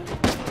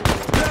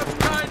 That's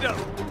kind of.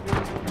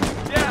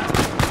 Yeah.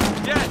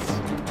 Yes.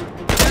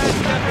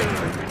 Yes,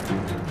 definitely.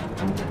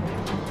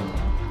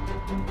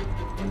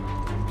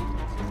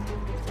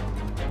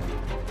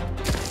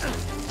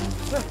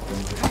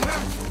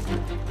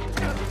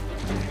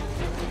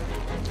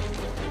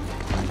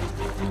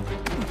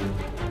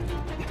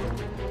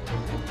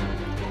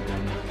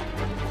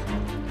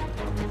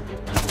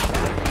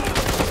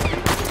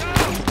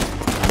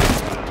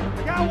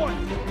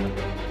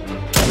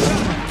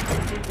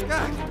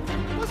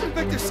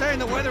 Saying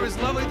the weather is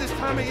lovely this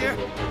time of year?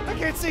 I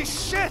can't see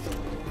shit!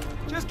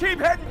 Just keep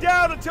heading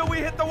down until we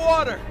hit the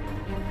water.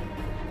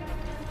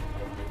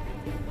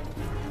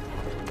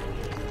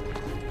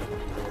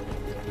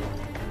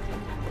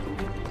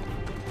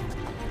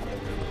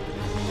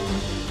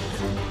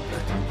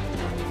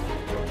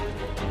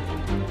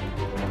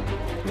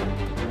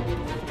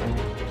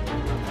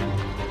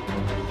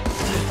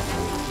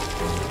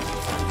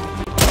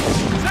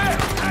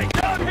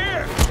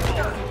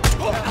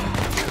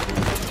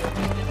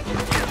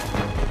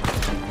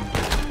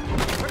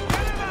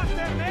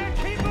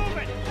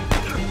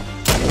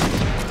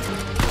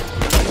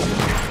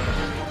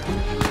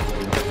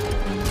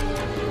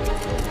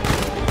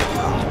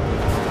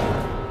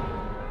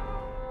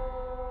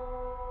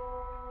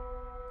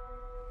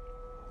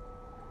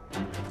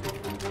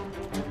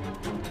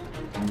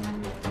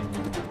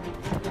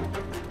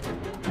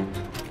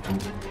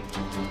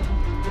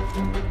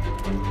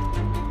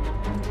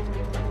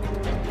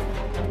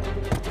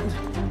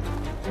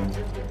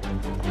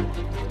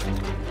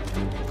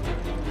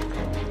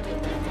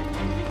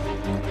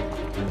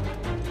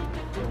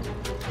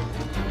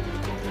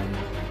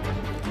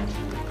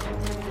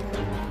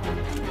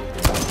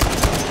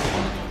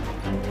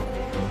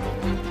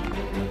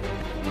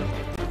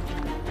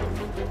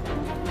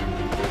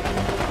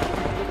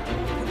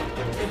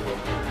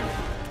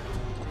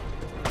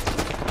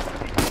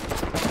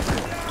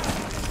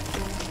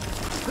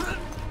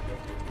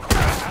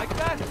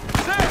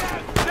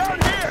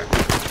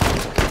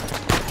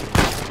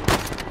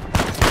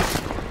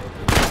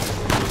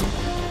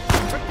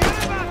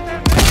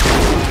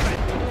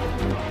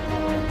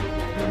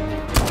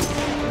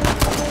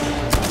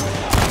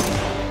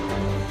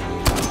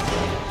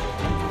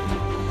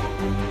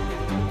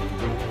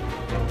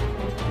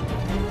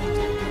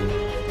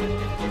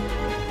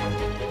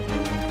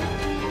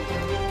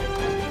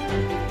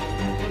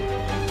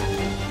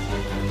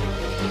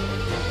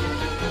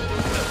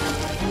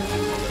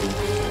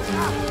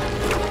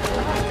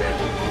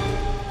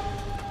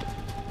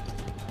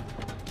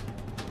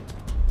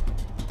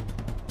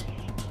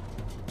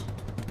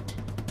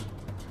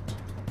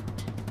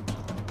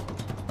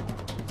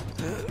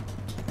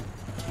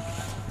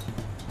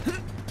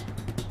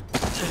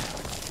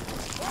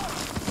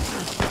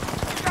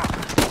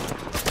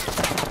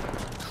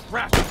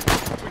 Crap!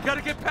 We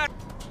gotta get past.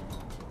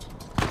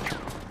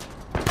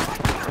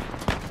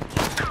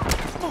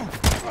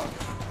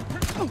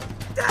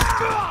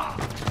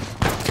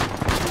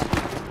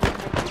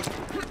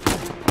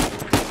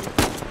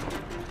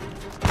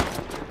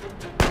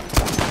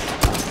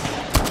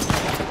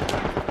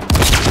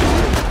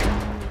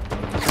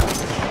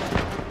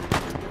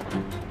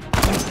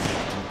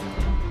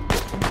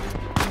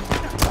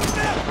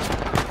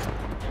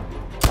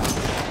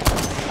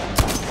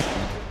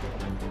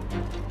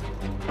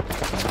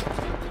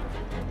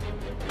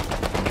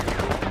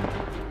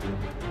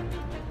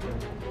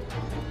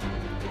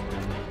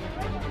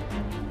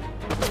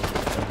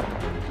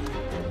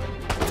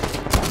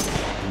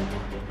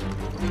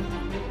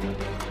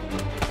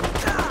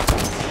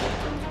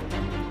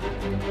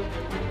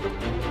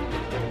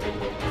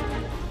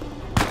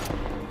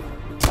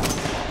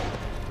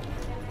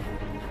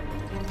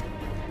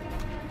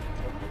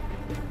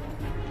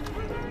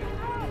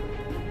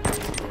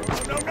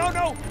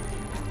 No!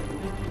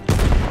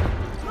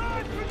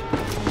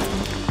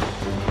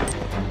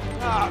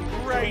 Ah,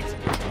 great!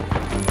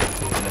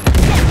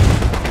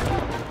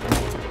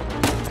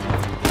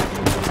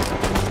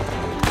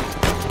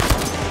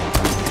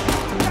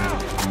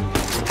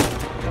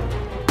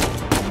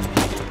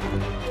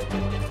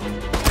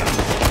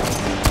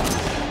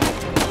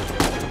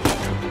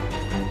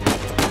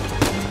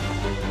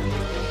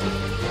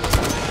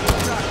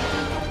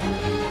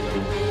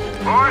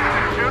 Boys,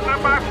 they're shooting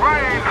at my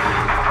plane.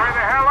 Hurry the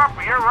hell up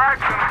or your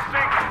ride's gonna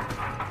sink.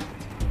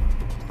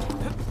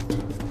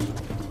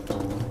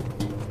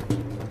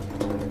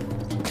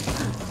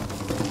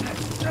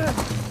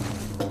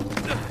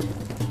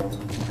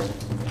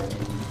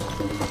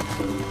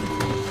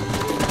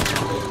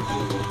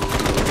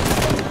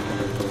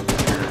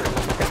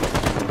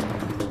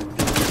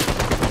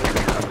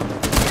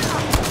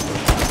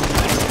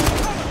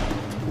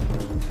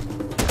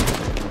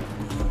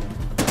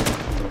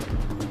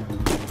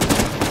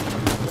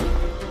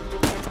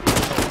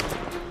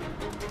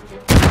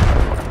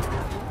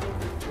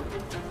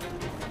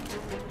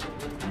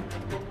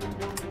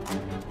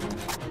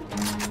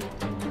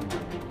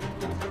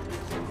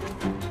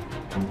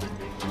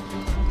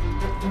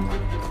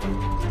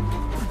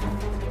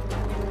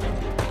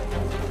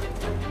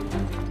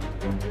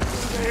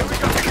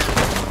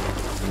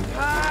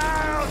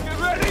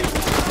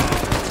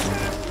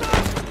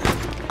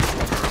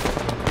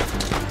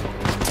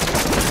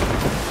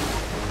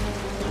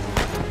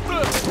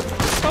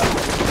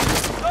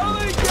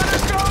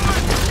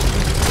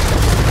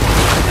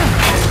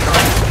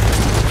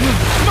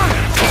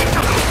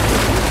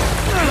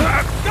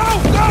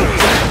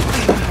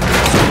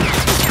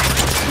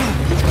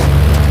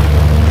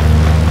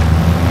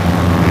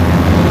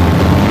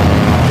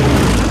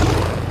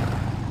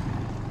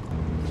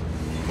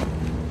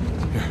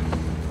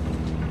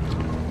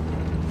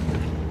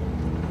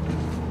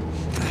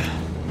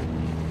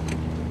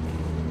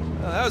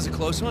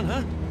 close one,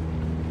 huh?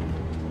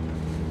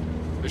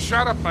 Just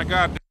shut up, my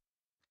goddamn...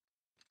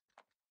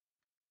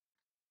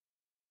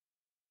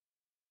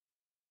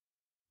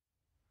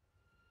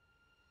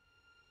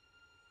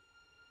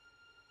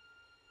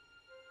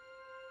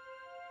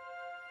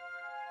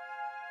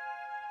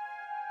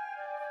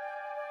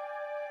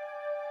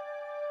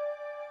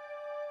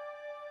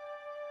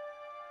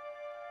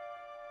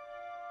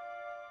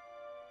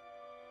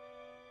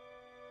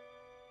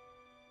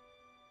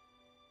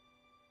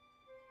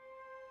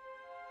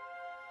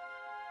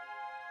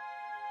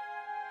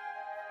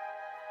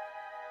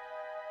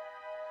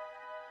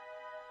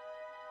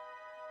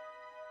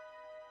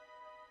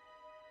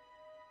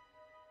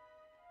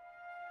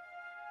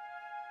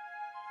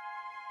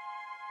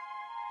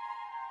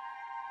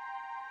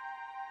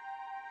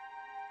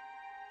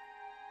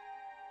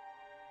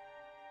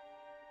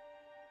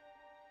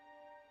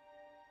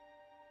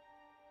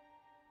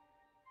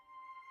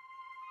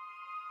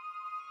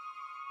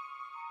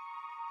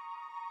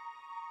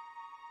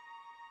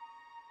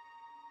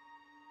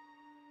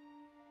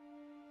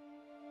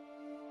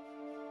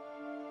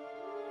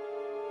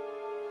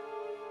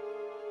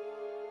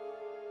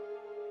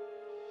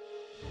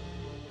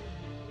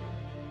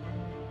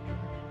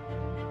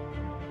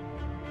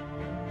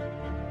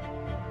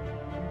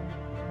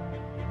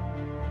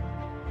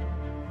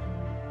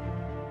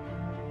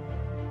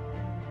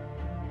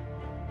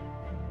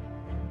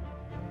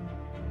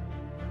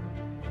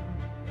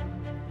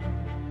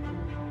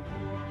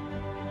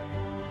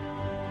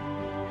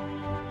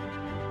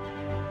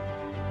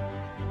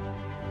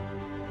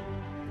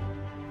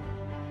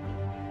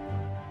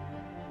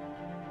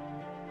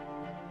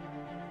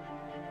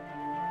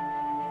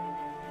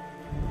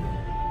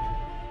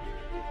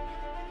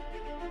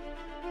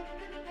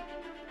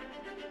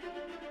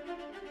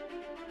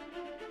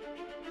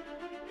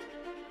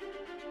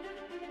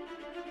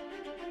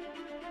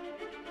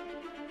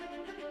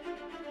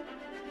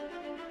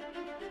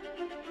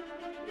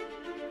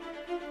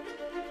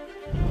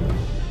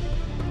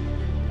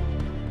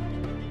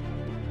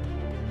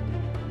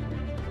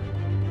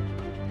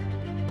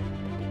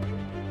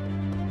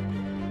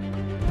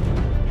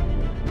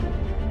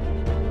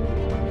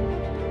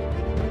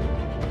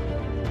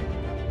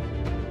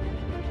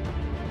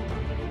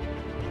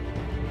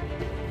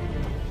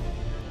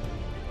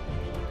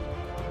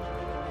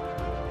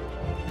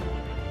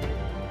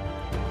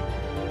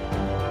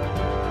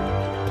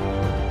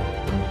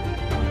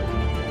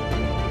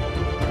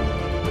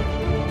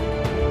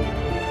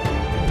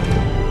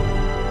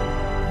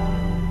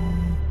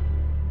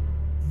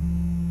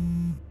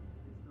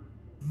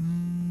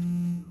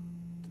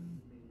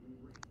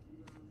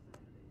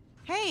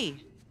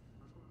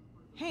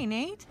 Hey,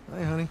 Nate.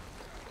 Hi, honey.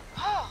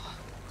 Oh,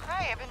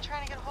 hi. I've been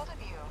trying to get a hold of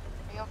you.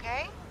 Are you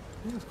okay?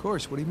 Yeah, of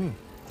course. What do you mean?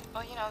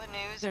 Well, you know, the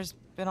news. There's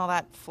been all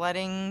that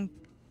flooding.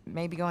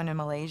 Maybe going to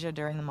Malaysia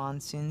during the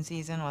monsoon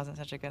season wasn't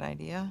such a good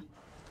idea.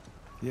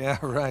 Yeah,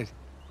 right.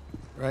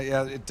 Right,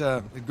 yeah,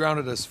 it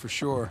grounded us for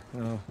sure. You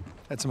know,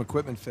 had some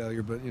equipment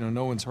failure, but, you know,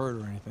 no one's hurt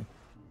or anything.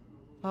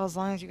 Well, as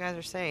long as you guys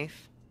are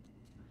safe.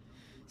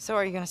 So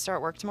are you going to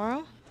start work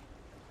tomorrow?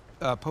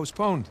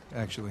 Postponed,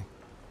 actually.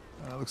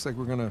 Looks like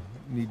we're gonna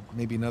need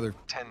maybe another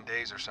 10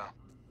 days or so.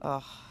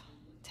 Ugh,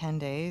 10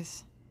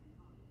 days?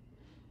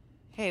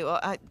 Hey, well,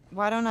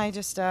 why don't I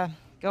just, go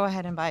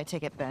ahead and buy a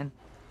ticket then?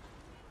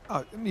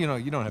 You know,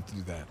 you don't have to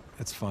do that.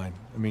 That's fine.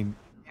 I mean,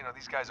 you know,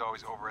 these guys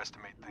always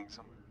overestimate things.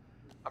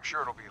 I'm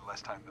sure it'll be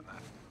less time than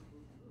that.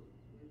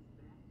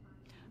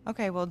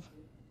 Okay, well,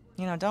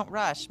 you know, don't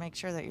rush. Make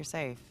sure that you're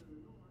safe.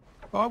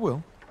 Oh, I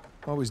will.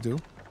 Always do.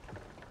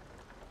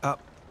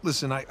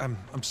 Listen,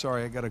 I'm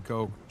sorry, I gotta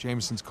go.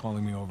 Jameson's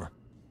calling me over.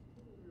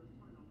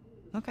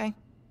 Okay.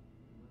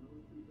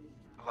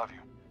 I love you.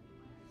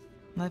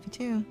 Love you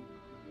too.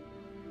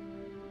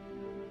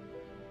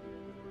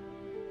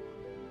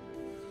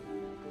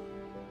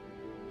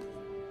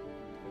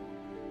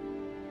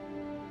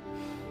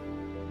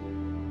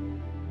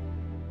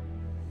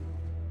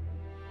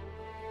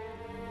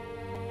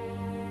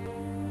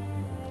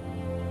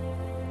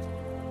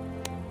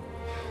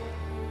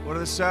 What are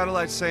the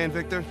satellites saying,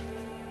 Victor?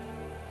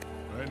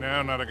 Right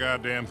now, not a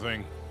goddamn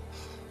thing.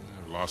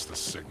 I've lost the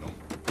signal.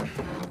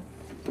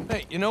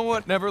 Hey, you know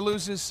what never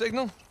loses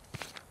signal?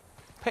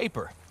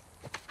 Paper.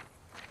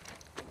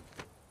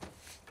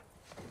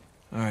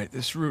 All right,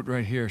 this route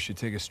right here should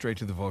take us straight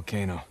to the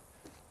volcano.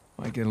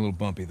 Might get a little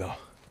bumpy, though.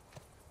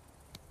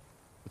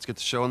 Let's get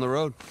the show on the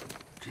road.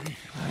 Okay.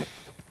 All right.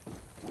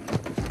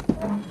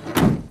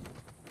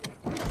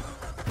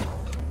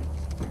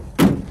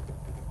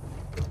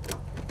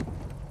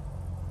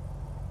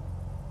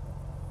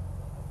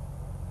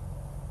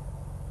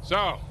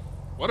 So,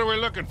 what are we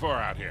looking for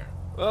out here?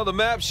 Well, the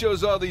map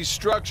shows all these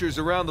structures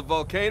around the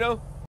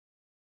volcano.